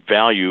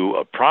value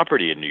of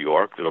property in New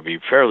York that'll be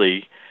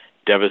fairly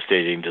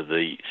devastating to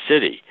the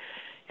city.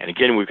 And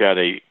again, we've got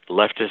a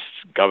leftist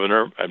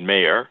governor and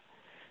mayor,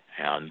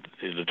 and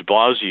de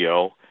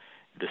Blasio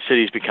the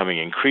city's becoming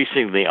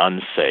increasingly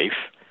unsafe.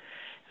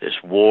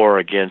 This war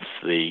against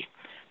the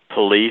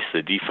police,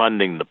 the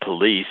defunding the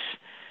police.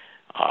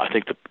 I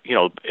think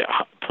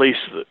police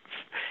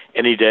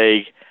any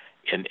day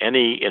in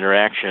any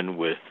interaction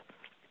with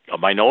a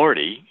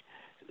minority,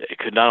 it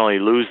could not only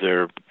lose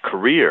their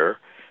career,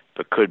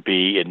 but could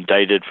be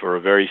indicted for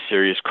a very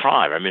serious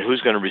crime. I mean,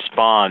 who's going to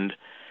respond?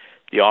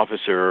 The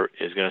officer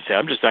is going to say,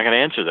 I'm just not going to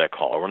answer that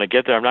call. When I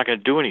get there, I'm not going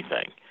to do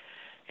anything.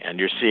 And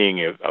you're seeing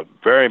a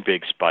very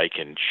big spike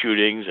in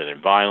shootings and in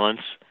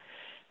violence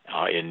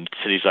in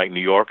cities like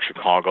New York,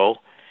 Chicago.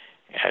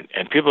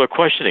 And people are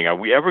questioning, are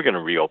we ever going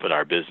to reopen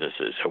our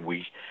businesses?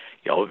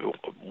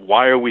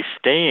 Why are we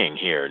staying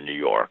here in New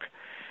York?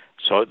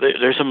 So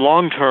there's some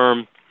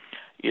long-term,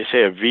 you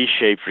say, a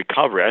V-shaped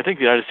recovery. I think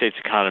the United States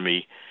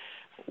economy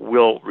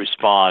will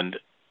respond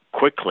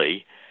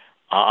quickly.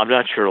 I'm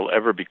not sure it'll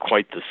ever be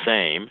quite the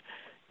same.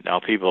 Now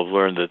people have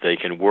learned that they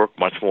can work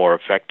much more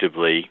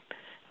effectively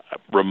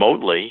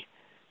remotely,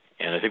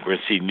 and I think we're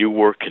going to see new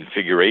work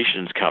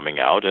configurations coming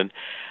out. And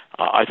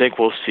I think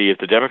we'll see if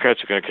the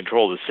Democrats are going to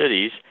control the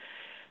cities,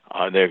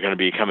 they're going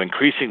to become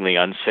increasingly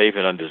unsafe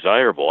and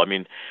undesirable. I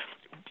mean,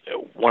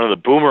 one of the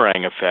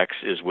boomerang effects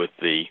is with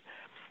the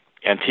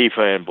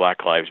Antifa and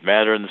Black Lives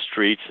Matter in the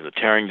streets and the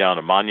tearing down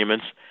of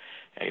monuments,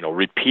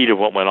 repeat of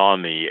what went on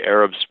in the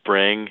Arab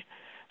Spring,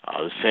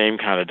 the same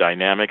kind of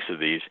dynamics of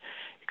these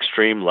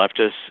extreme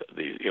leftists,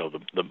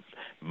 the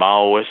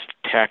Maoist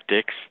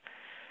tactics.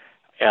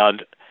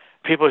 And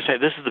people are saying,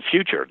 this is the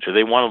future. Do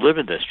they want to live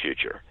in this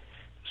future?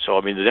 So,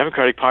 I mean, the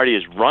Democratic Party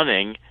is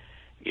running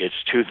its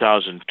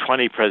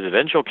 2020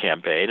 presidential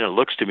campaign, and it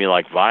looks to me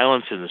like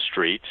violence in the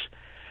streets,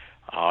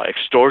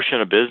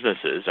 extortion of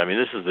businesses. I mean,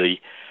 this is the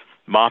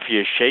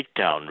mafia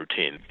shakedown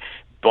routine.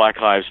 Black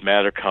Lives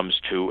Matter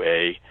comes to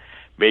a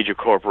major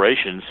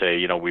corporation,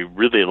 say, we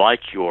really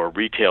like your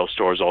retail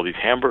stores, all these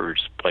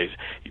hamburgers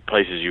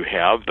places you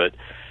have, but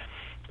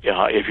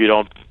if you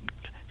don't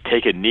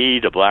take a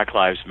knee to Black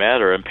Lives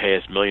Matter and pay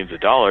us millions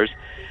of dollars,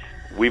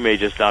 we may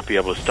just not be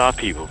able to stop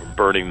people from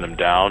burning them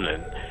down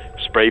and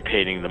spray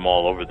painting them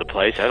all over the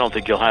place. I don't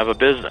think you'll have a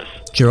business.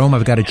 Jerome,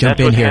 I've got to jump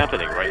in here. That's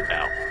what's happening right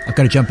now. I've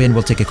got to jump in.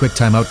 We'll take a quick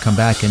time out, come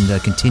back,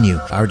 and continue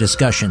our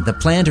discussion. The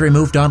plan to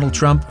remove Donald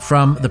Trump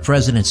from the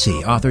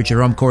presidency. Author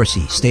Jerome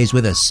Corsi stays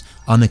with us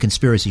on The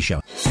Conspiracy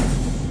Show.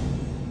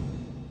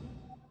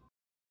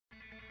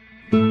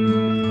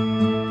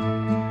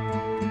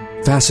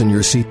 Fasten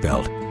your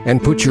seatbelt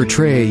and put your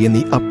tray in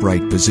the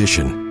upright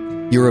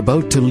position. You're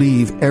about to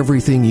leave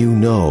everything you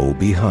know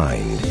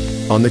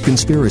behind on The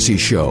Conspiracy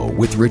Show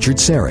with Richard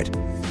Serrett.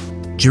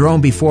 Jerome,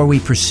 before we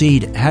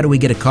proceed, how do we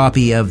get a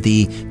copy of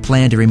the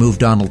plan to remove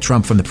Donald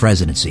Trump from the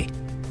presidency?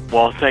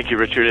 Well, thank you,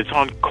 Richard. It's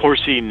on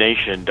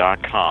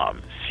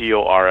CorsiNation.com,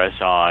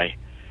 CORSI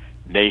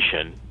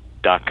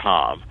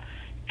Nation.com,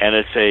 and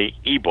it's a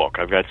ebook.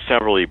 I've got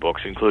several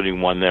ebooks,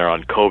 including one there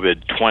on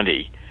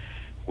COVID-20,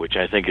 which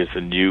I think is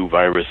the new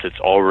virus that's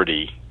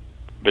already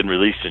been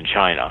released in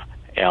China.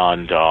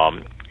 And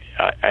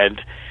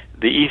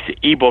the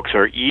ebooks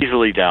are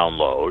easily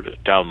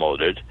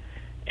downloaded,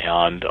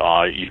 and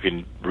you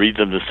can read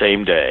them the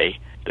same day.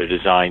 They're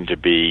designed to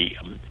be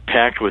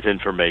packed with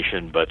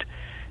information, but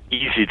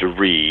easy to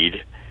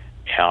read,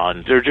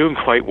 and they're doing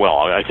quite well.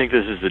 I think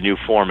this is the new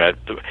format.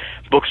 The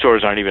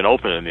bookstores aren't even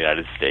open in the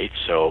United States,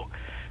 so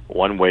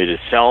one way to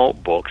sell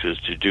books is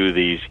to do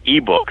these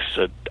ebooks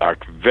that are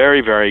very,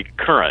 very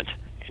current.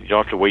 And you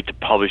don't have to wait to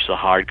publish the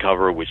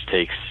hardcover, which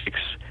takes 6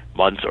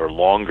 months or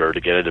longer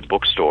to get it in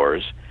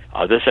bookstores.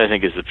 This, I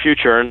think, is the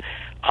future, and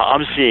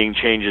I'm seeing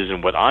changes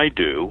in what I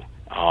do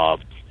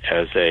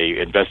as a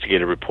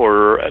investigative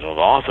reporter and an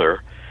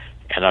author,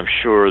 and I'm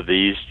sure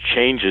these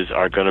changes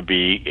are going to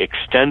be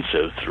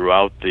extensive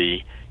throughout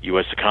the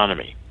U.S.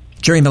 economy.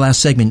 During the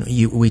last segment,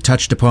 we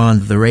touched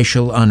upon the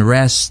racial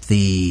unrest,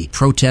 the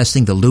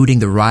protesting, the looting,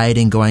 the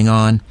rioting going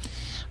on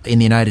in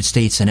the United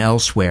States and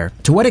elsewhere.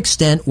 To what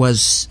extent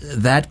was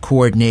that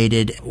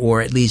coordinated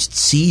or at least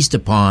seized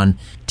upon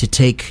to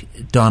take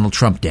Donald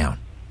Trump down?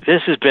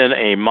 This has been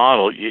a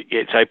model.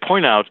 As I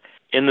point out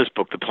in this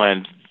book, the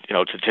plan,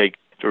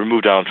 to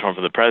remove Donald Trump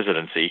from the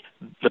presidency,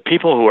 the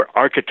people who are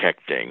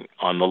architecting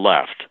on the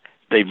left,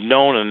 they've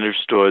known and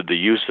understood the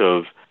use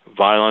of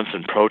violence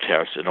and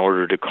protests in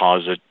order to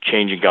cause a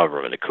change in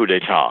government, a coup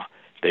d'etat.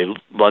 They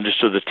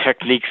understood the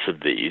techniques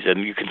of these,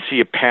 and you can see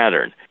a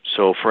pattern.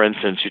 So, for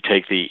instance, you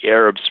take the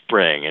Arab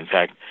Spring, in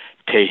fact,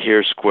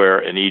 Tahrir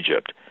Square in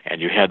Egypt,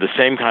 and you had the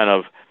same kind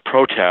of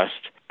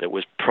protest that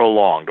was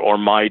prolonged, or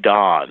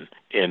Maidan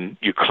in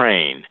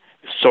Ukraine.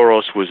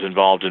 Soros was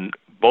involved in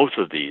both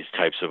of these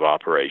types of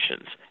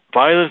operations.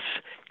 Violence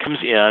comes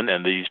in,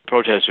 and these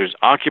protesters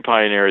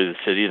occupy an area of the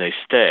city, and they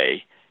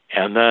stay.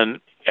 And then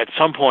at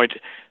some point,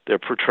 they're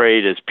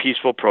portrayed as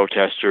peaceful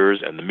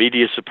protesters, and the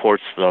media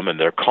supports them and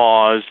their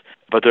cause,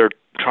 but they're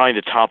trying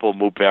to topple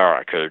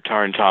Mubarak, or they're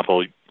trying to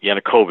topple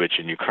Yanukovych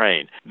in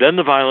Ukraine. Then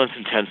the violence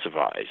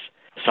intensifies.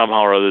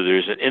 Somehow or other,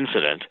 there's an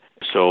incident.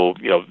 So,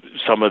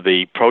 some of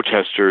the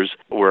protesters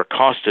were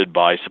accosted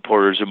by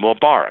supporters of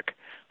Mubarak,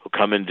 who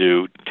come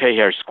into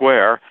Tahrir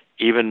Square,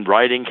 even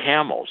riding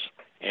camels.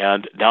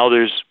 And now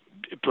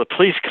the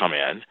police come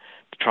in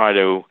to try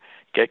to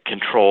get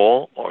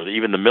control, or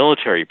even the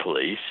military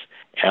police,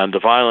 and the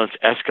violence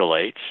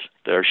escalates.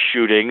 There are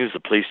shootings. The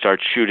police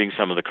start shooting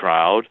some of the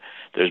crowd.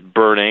 There's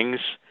burnings.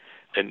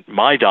 In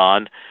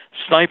Maidan,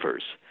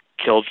 snipers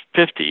killed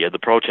 50 of the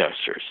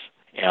protesters.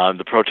 And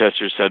the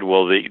protesters said,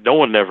 well, no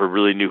one ever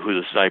really knew who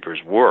the snipers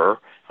were.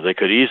 They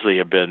could easily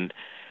have been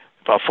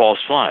a false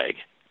flag.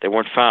 They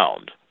weren't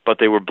found. But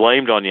they were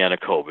blamed on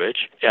Yanukovych,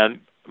 and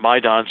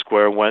Maidan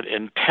Square went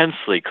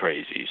intensely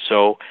crazy.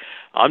 So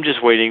I'm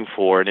just waiting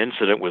for an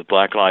incident with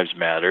Black Lives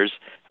Matters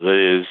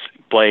that is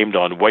blamed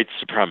on white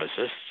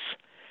supremacists,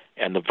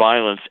 and the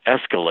violence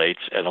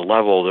escalates at a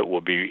level that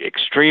will be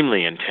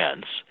extremely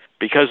intense,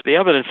 because the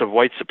evidence of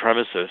white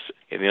supremacists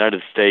in the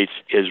United States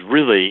is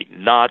really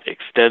not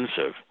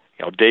extensive.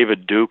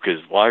 David Duke is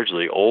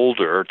largely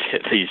older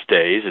these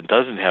days and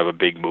doesn't have a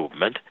big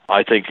movement.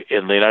 I think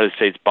in the United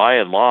States, by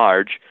and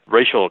large,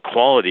 racial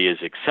equality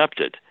is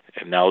accepted.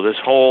 And now this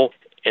whole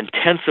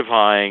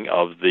intensifying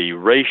of the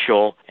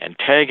racial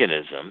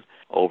antagonism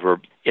over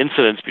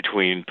incidents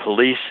between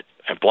police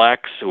and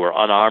blacks who are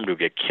unarmed who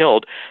get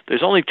killed,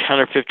 there's only 10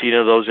 or 15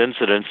 of those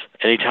incidents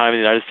any time in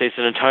the United States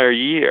an entire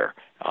year.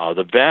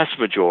 The vast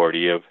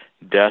majority of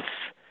deaths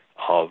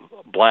of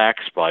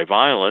blacks by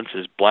violence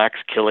is blacks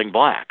killing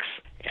blacks.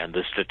 And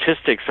the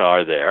statistics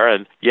are there,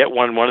 and yet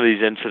when one of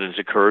these incidents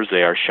occurs,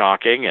 they are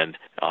shocking, and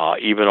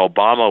even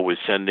Obama was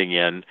sending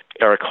in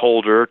Eric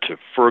Holder to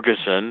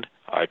Ferguson,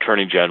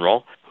 Attorney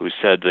General, who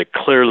said that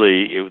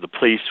clearly the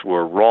police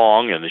were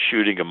wrong in the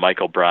shooting of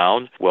Michael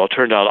Brown. Well, it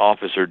turned out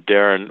Officer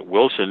Darren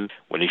Wilson,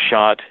 when he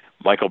shot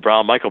Michael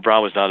Brown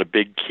was not a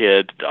big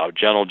kid, a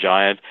gentle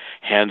giant,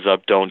 hands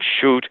up, don't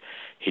shoot.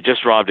 He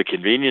just robbed a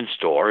convenience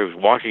store. He was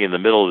walking in the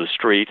middle of the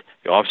street.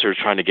 The officer was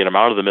trying to get him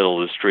out of the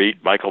middle of the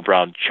street. Michael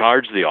Brown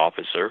charged the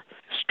officer,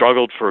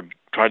 struggled for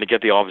trying to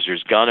get the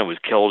officer's gun, and was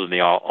killed in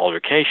the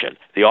altercation.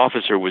 The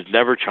officer was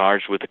never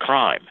charged with the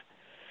crime.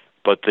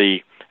 But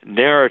the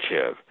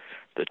narrative,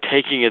 the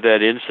taking of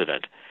that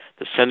incident,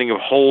 the sending of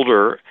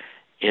Holder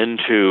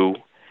into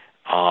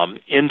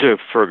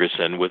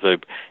Ferguson with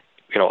an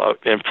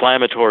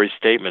inflammatory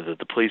statement that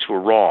the police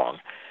were wrong.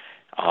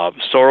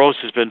 Soros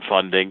has been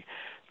funding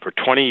for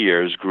 20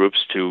 years groups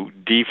to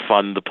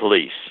defund the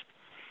police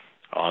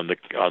on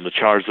the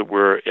charge that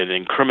we're an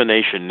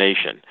incrimination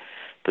nation.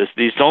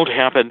 These don't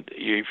happen.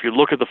 If you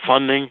look at the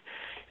funding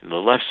in the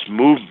left's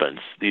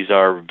movements, these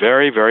are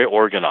very, very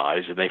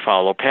organized, and they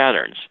follow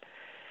patterns.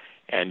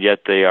 And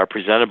yet they are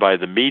presented by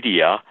the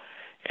media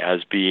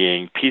as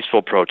being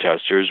peaceful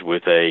protesters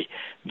with a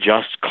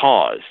just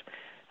cause.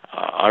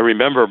 I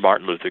remember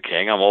Martin Luther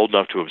King. I'm old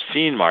enough to have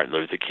seen Martin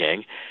Luther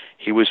King.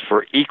 He was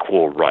for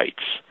equal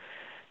rights.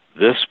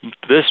 This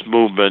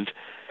movement,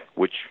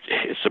 which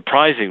is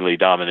surprisingly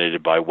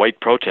dominated by white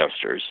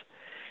protesters,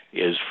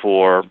 is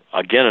for,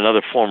 again,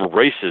 another form of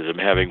racism,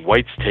 having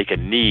whites take a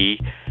knee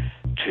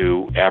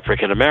to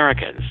African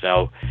Americans.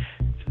 Now,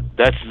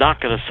 that's not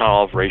going to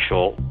solve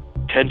racial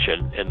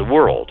tension in the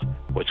world.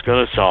 What's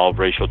going to solve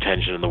racial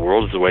tension in the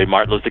world is the way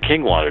Martin Luther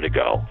King wanted to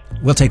go.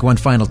 We'll take one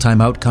final time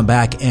out, come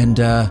back, and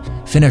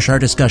finish our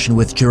discussion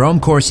with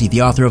Jerome Corsi,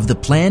 the author of The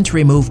Plan to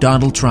Remove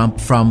Donald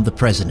Trump from the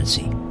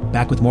Presidency.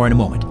 Back with more in a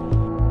moment.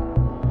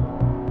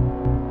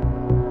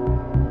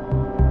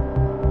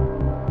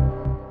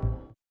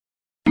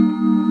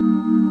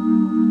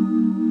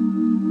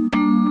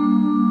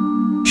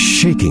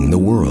 Shaking the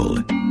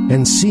world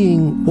and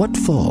seeing what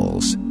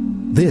falls.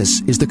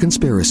 This is The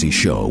Conspiracy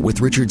Show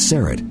with Richard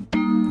Serrett.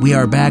 We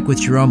are back with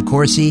Jerome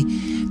Corsi,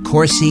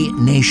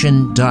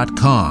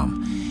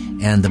 CorsiNation.com,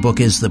 and the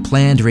book is The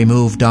Plan to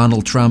Remove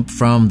Donald Trump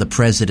from the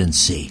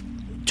Presidency.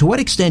 To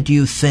what extent do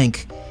you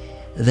think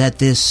that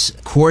this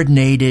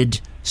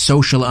coordinated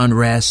social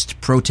unrest,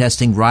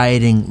 protesting,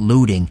 rioting,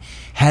 looting,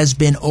 has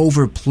been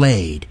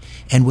overplayed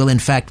and will in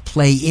fact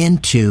play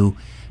into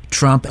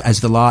Trump as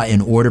the law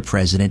and order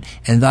president,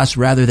 and thus,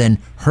 rather than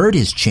hurt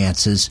his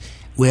chances,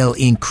 will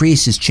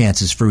increase his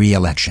chances for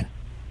re-election?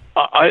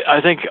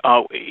 I think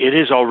it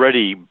is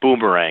already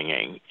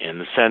boomeranging in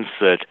the sense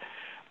that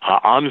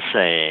I'm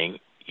saying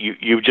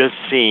you've just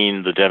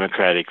seen the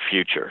Democratic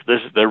future.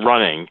 They're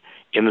running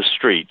in the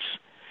streets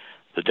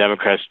the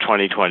Democrats'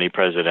 2020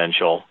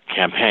 presidential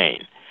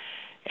campaign.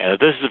 And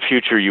if this is the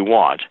future you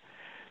want,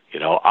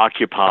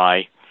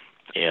 Occupy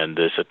in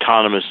this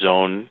autonomous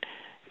zone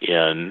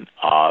in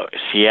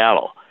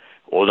Seattle.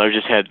 Well, they've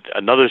just had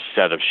another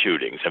set of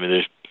shootings. I mean,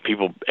 there's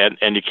people, and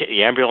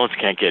the ambulance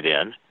can't get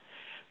in.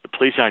 The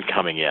police aren't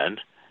coming in.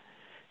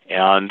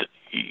 And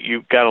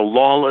you've got a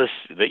lawless,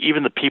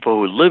 even the people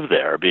who live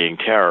there are being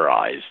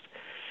terrorized.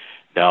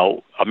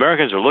 Now,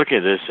 Americans are looking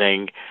at this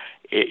saying,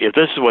 if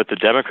this is what the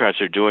Democrats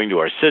are doing to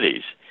our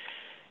cities,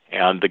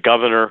 and the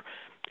governor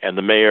and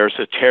the mayor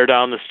said, tear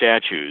down the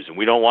statues, and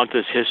we don't want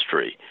this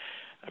history.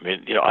 I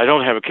mean, I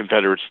don't have a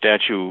Confederate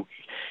statue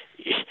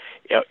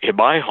in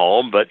my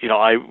home, but,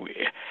 I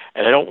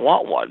don't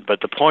want one.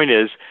 But the point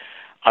is,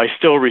 I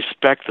still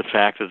respect the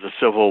fact that the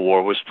Civil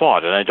War was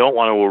fought, and I don't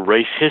want to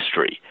erase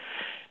history.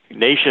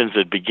 Nations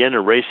that begin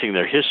erasing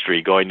their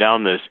history, going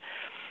down this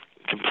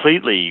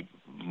completely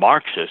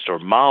Marxist or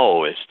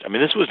Maoist, I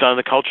mean, this was done in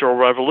the Cultural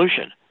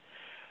Revolution.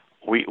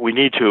 We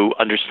need to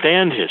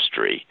understand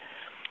history.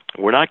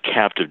 We're not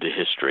captive to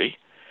history,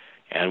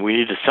 and we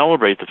need to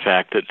celebrate the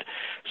fact that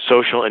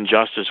social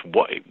injustice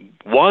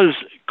was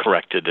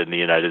corrected in the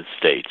United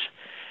States.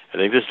 I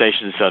think this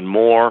nation has done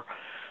more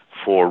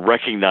for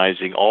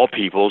recognizing all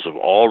peoples of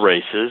all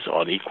races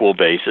on equal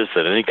basis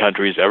than any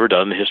country has ever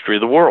done in the history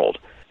of the world.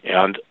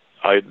 And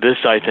this,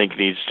 I think,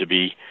 needs to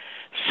be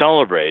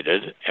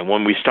celebrated. And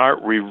when we start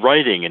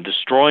rewriting and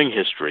destroying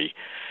history,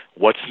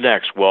 what's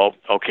next? Well,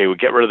 okay, we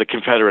get rid of the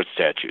Confederate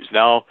statues.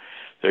 Now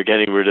they're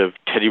getting rid of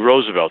Teddy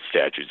Roosevelt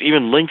statues,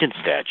 even Lincoln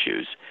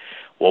statues.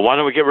 Well, why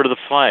don't we get rid of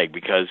the flag?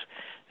 Because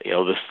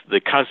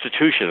the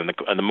Constitution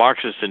and the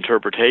Marxist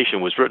interpretation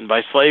was written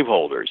by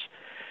slaveholders.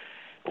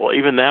 Well,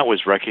 even that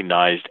was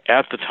recognized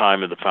at the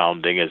time of the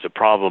founding as a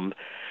problem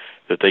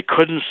that they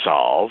couldn't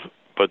solve,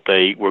 but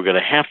they were going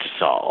to have to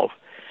solve.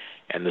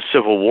 And the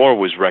Civil War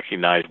was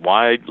recognized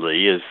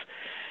widely as,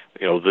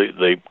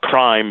 the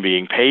crime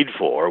being paid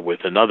for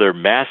with another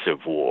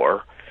massive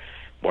war,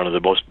 one of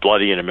the most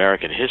bloody in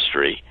American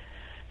history.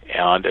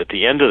 And at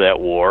the end of that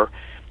war,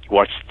 you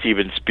watch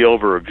Steven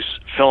Spielberg's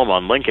film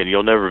on Lincoln,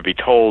 you'll never be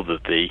told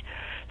that the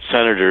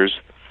senators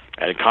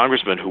and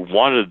congressmen who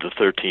wanted the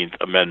 13th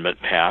Amendment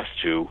passed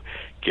to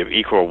give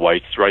equal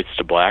rights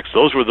to blacks,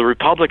 those were the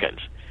Republicans.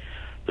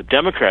 The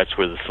Democrats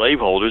were the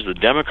slaveholders. The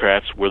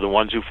Democrats were the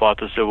ones who fought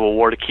the Civil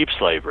War to keep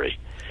slavery.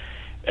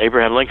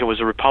 Abraham Lincoln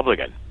was a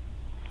Republican.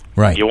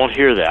 Right. You won't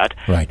hear that.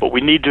 Right. But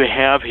we need to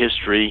have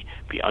history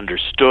be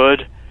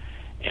understood,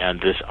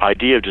 and this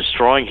idea of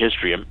destroying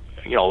history,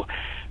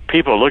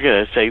 people are looking at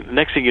it and say,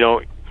 next thing you know,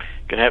 you're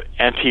going to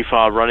have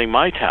Antifa running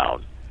my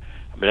town.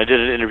 I mean, I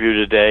did an interview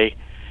today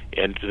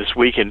and this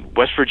week in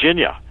West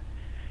Virginia.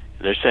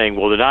 And they're saying,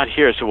 well, they're not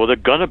here. I said, well, they're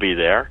going to be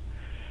there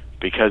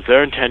because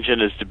their intention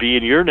is to be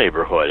in your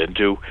neighborhood and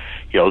to,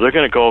 they're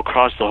going to go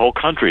across the whole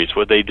country. It's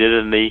what they did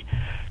in the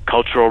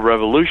Cultural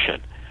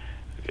Revolution.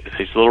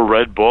 These little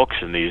red books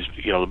and these,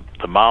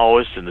 the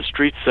Maoists in the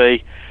streets,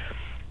 they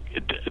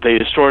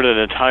destroyed an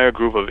entire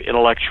group of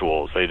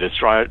intellectuals. They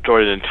destroyed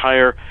an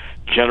entire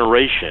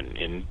generation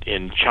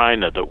in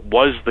China that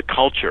was the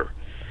culture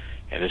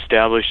and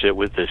established it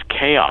with this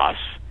chaos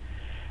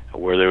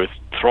where they were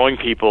throwing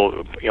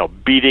people,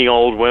 beating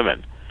old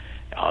women.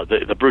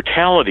 The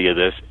brutality of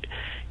this,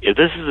 if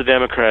this is the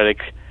Democratic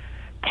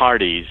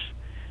Party's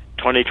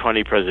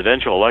 2020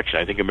 presidential election,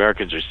 I think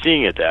Americans are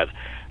seeing it that.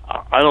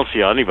 I don't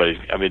see anybody.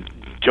 I mean,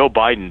 Joe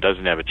Biden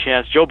doesn't have a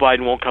chance. Joe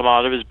Biden won't come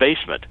out of his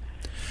basement.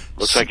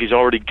 Looks like he's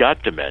already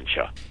got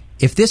dementia.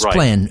 If this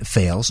plan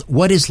fails,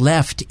 what is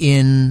left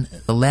in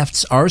the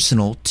left's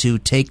arsenal to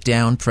take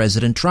down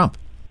President Trump?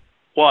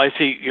 Well, I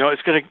see.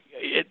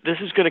 This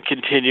is going to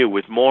continue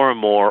with more and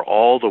more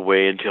all the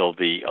way until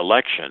the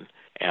election.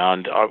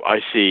 And I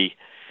see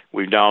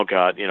we've now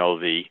got,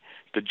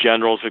 the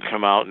generals have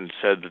come out and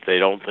said that they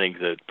don't think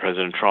that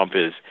President Trump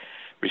is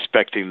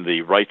respecting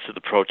the rights of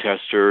the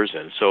protesters,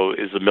 and so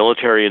is the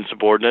military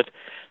insubordinate.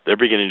 They're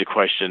beginning to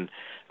question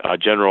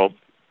General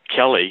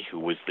Kelly, who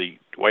was the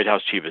White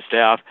House chief of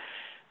staff,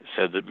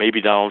 said that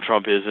maybe Donald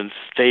Trump isn't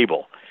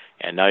stable.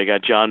 And now you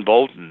got John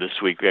Bolton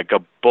this week. We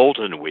got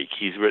Bolton Week.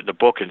 He's written a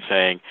book and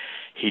saying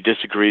he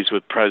disagrees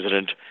with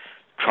President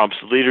Trump's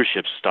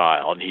leadership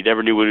style, and he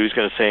never knew what he was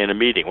going to say in a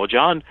meeting. Well,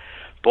 John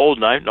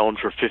Bolton, I've known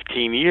for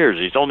 15 years.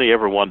 He's only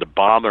ever wanted to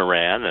bomb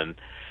Iran and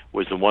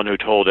was the one who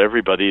told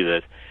everybody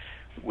that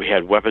we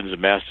had weapons of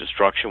mass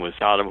destruction with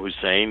Saddam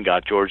Hussein,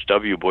 got George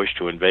W. Bush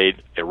to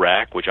invade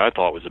Iraq, which I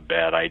thought was a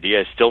bad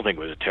idea. I still think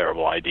it was a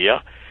terrible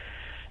idea.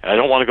 And I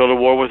don't want to go to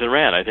war with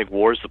Iran. I think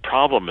war is the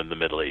problem in the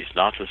Middle East,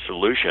 not the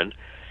solution.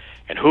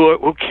 And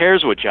who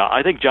cares what John...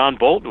 I think John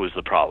Bolton was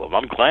the problem.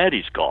 I'm glad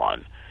he's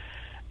gone.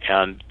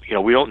 And,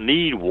 we don't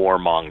need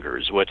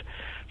warmongers. What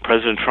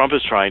President Trump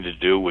is trying to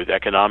do with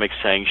economic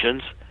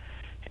sanctions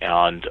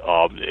and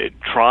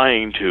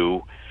trying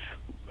to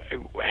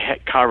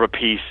carve a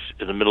peace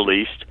in the Middle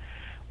East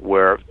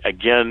where,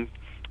 again,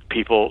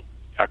 people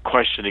are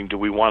questioning, do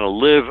we want to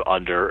live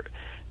under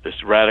this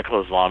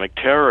radical Islamic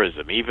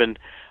terrorism? Even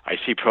I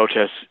see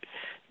protests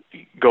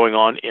going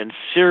on in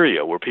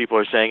Syria where people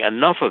are saying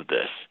enough of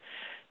this.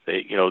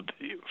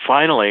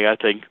 Finally, I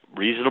think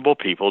reasonable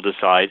people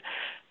decide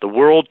the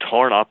world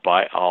torn up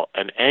by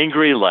an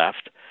angry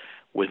left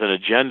with an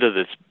agenda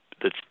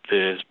that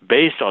is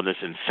based on this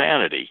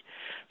insanity,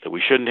 that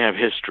we shouldn't have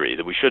history,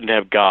 that we shouldn't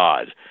have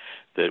God,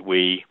 that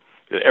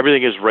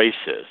everything is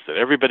racist, that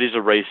everybody's a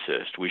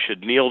racist, we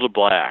should kneel to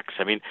blacks.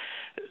 I mean,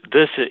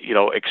 this,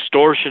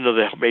 extortion of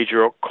the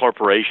major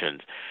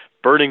corporations,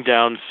 burning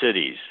down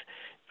cities.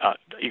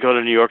 You go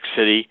to New York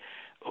City,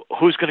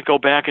 who's going to go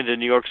back into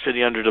New York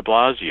City under de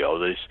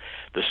Blasio?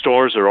 The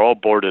stores are all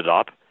boarded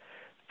up,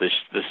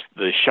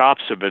 the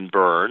shops have been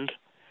burned,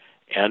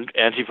 and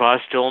Antifa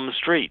is still in the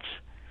streets.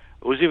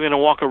 was even going to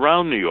walk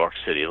around New York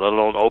City, let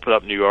alone open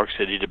up New York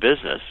City to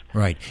business.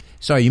 Right.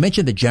 Sorry, you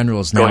mentioned the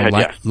generals now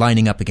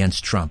lining up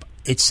against Trump.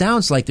 It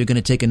sounds like they're going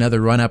to take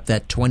another run up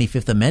that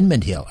 25th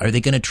Amendment hill. Are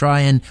they going to try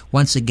and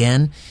once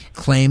again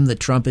claim that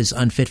Trump is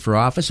unfit for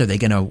office? Are they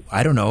going to,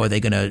 I don't know, are they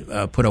going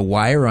to put a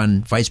wire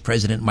on Vice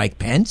President Mike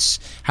Pence?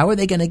 How are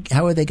they going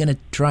to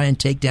try and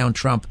take down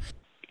Trump?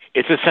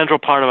 It's a central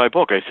part of my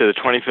book. I say the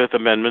 25th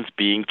Amendment's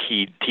being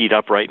teed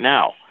up right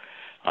now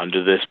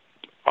under this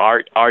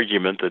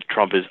argument that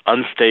Trump is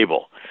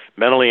unstable,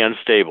 mentally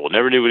unstable,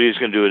 never knew what he was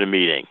going to do in a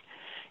meeting.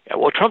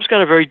 Well, Trump's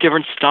got a very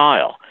different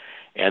style,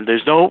 and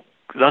there's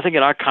nothing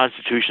in our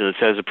Constitution that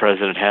says the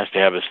president has to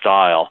have a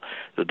style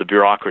that the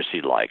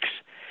bureaucracy likes,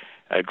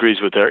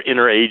 agrees with their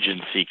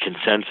interagency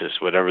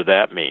consensus, whatever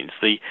that means.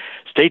 The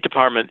State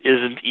Department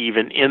isn't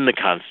even in the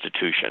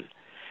Constitution.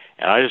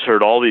 And I just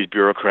heard all these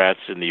bureaucrats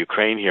in the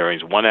Ukraine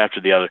hearings, one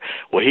after the other.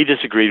 Well, he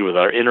disagreed with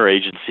our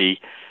interagency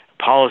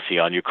policy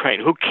on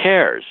Ukraine. Who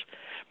cares?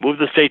 Move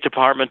the State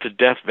Department to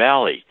Death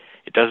Valley.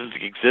 It doesn't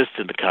exist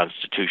in the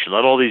Constitution.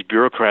 Let all these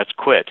bureaucrats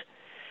quit.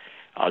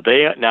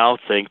 They now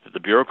think that the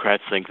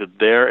bureaucrats think that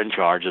they're in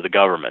charge of the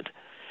government.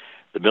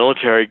 The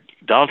military,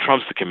 Donald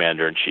Trump's the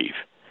commander-in-chief.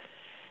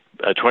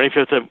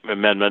 25th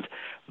Amendment,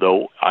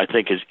 though, I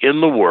think is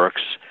in the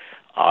works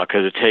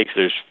because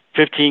there's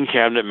 15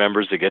 cabinet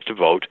members that get to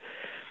vote,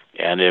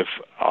 and if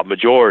a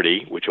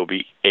majority, which will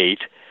be 8,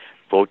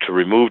 vote to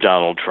remove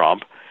Donald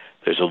Trump,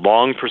 there's a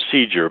long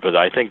procedure, but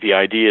I think the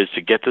idea is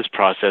to get this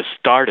process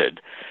started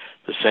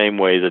the same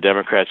way the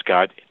Democrats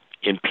got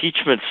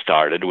impeachment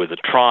started with a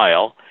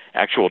trial,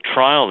 actual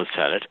trial in the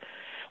Senate.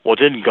 Well, it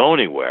didn't go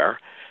anywhere,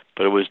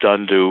 but it was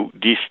done to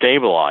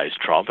destabilize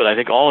Trump, and I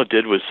think all it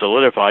did was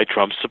solidify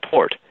Trump's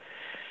support.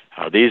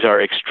 These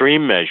are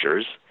extreme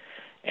measures,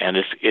 and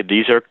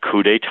these are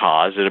coup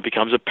d'états, and it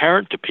becomes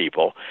apparent to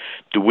people: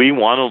 do we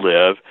want to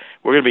live?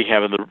 We're going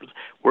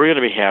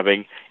to be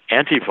having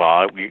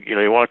Antifa.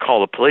 You want to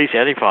call the police?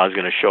 Antifa is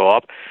going to show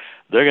up.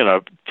 They're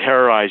going to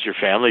terrorize your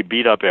family,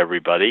 beat up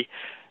everybody,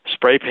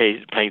 spray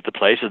paint the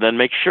place, and then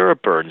make sure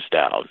it burns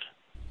down.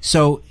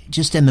 So,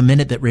 just in the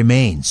minute that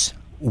remains,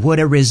 would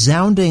a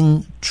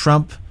resounding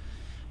Trump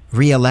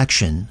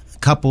re-election,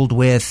 coupled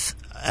with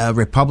a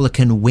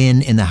Republican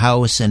win in the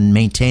House and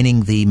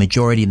maintaining the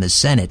majority in the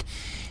Senate,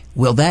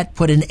 will that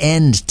put an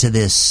end to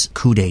this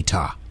coup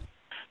d'etat?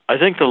 I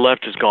think the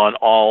left has gone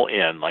all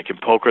in. Like in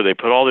poker, they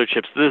put all their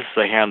chips. This is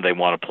the hand they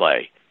want to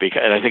play.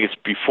 And I think it's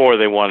before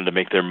they wanted to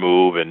make their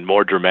move and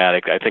more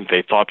dramatic. I think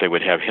they thought they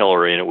would have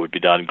Hillary and it would be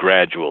done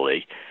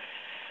gradually.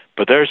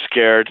 But they're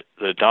scared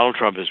that Donald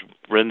Trump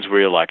wins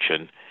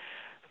re-election.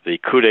 The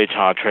coup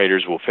d'etat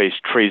traitors will face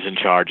treason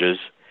charges.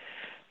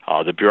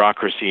 The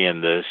bureaucracy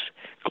and this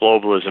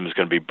globalism is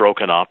going to be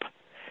broken up.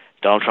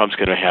 Donald Trump's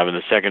going to have in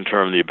the second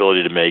term the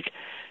ability to make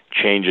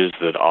changes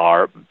that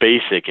are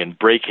basic in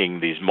breaking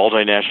these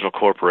multinational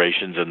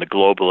corporations and the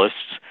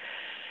globalists,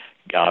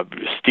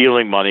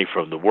 stealing money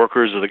from the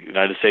workers of the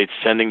United States,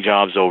 sending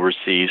jobs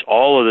overseas,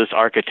 all of this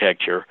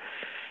architecture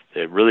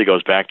that really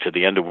goes back to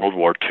the end of World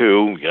War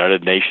II,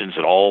 United Nations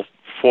and all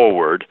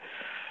forward.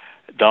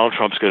 Donald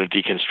Trump's going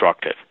to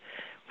deconstruct it.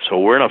 So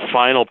we're in a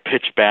final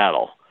pitch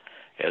battle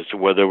as to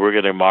whether we're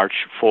going to march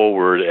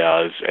forward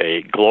as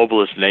a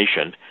globalist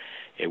nation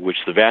in which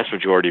the vast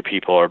majority of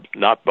people are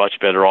not much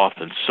better off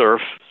than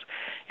serfs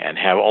and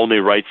have only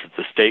rights that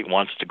the state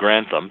wants to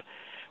grant them,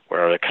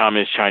 where the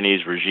communist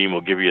Chinese regime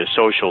will give you a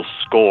social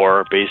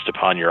score based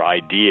upon your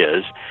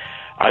ideas.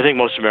 I think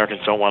most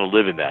Americans don't want to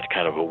live in that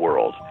kind of a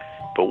world,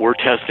 but we're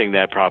testing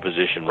that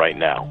proposition right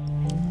now.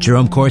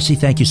 Jerome Corsi,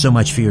 thank you so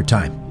much for your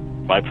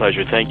time. My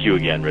pleasure. Thank you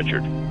again,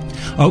 Richard.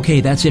 Okay,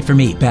 that's it for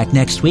me. Back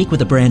next week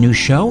with a brand new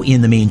show.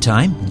 In the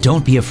meantime,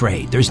 don't be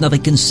afraid. There's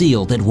nothing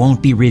concealed that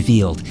won't be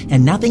revealed,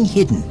 and nothing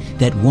hidden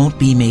that won't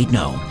be made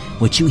known.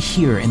 What you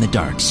hear in the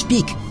dark,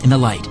 speak in the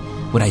light.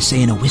 What I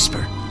say in a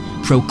whisper,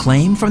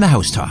 proclaim from the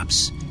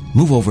housetops.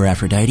 Move over,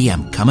 Aphrodite,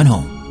 I'm coming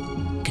home.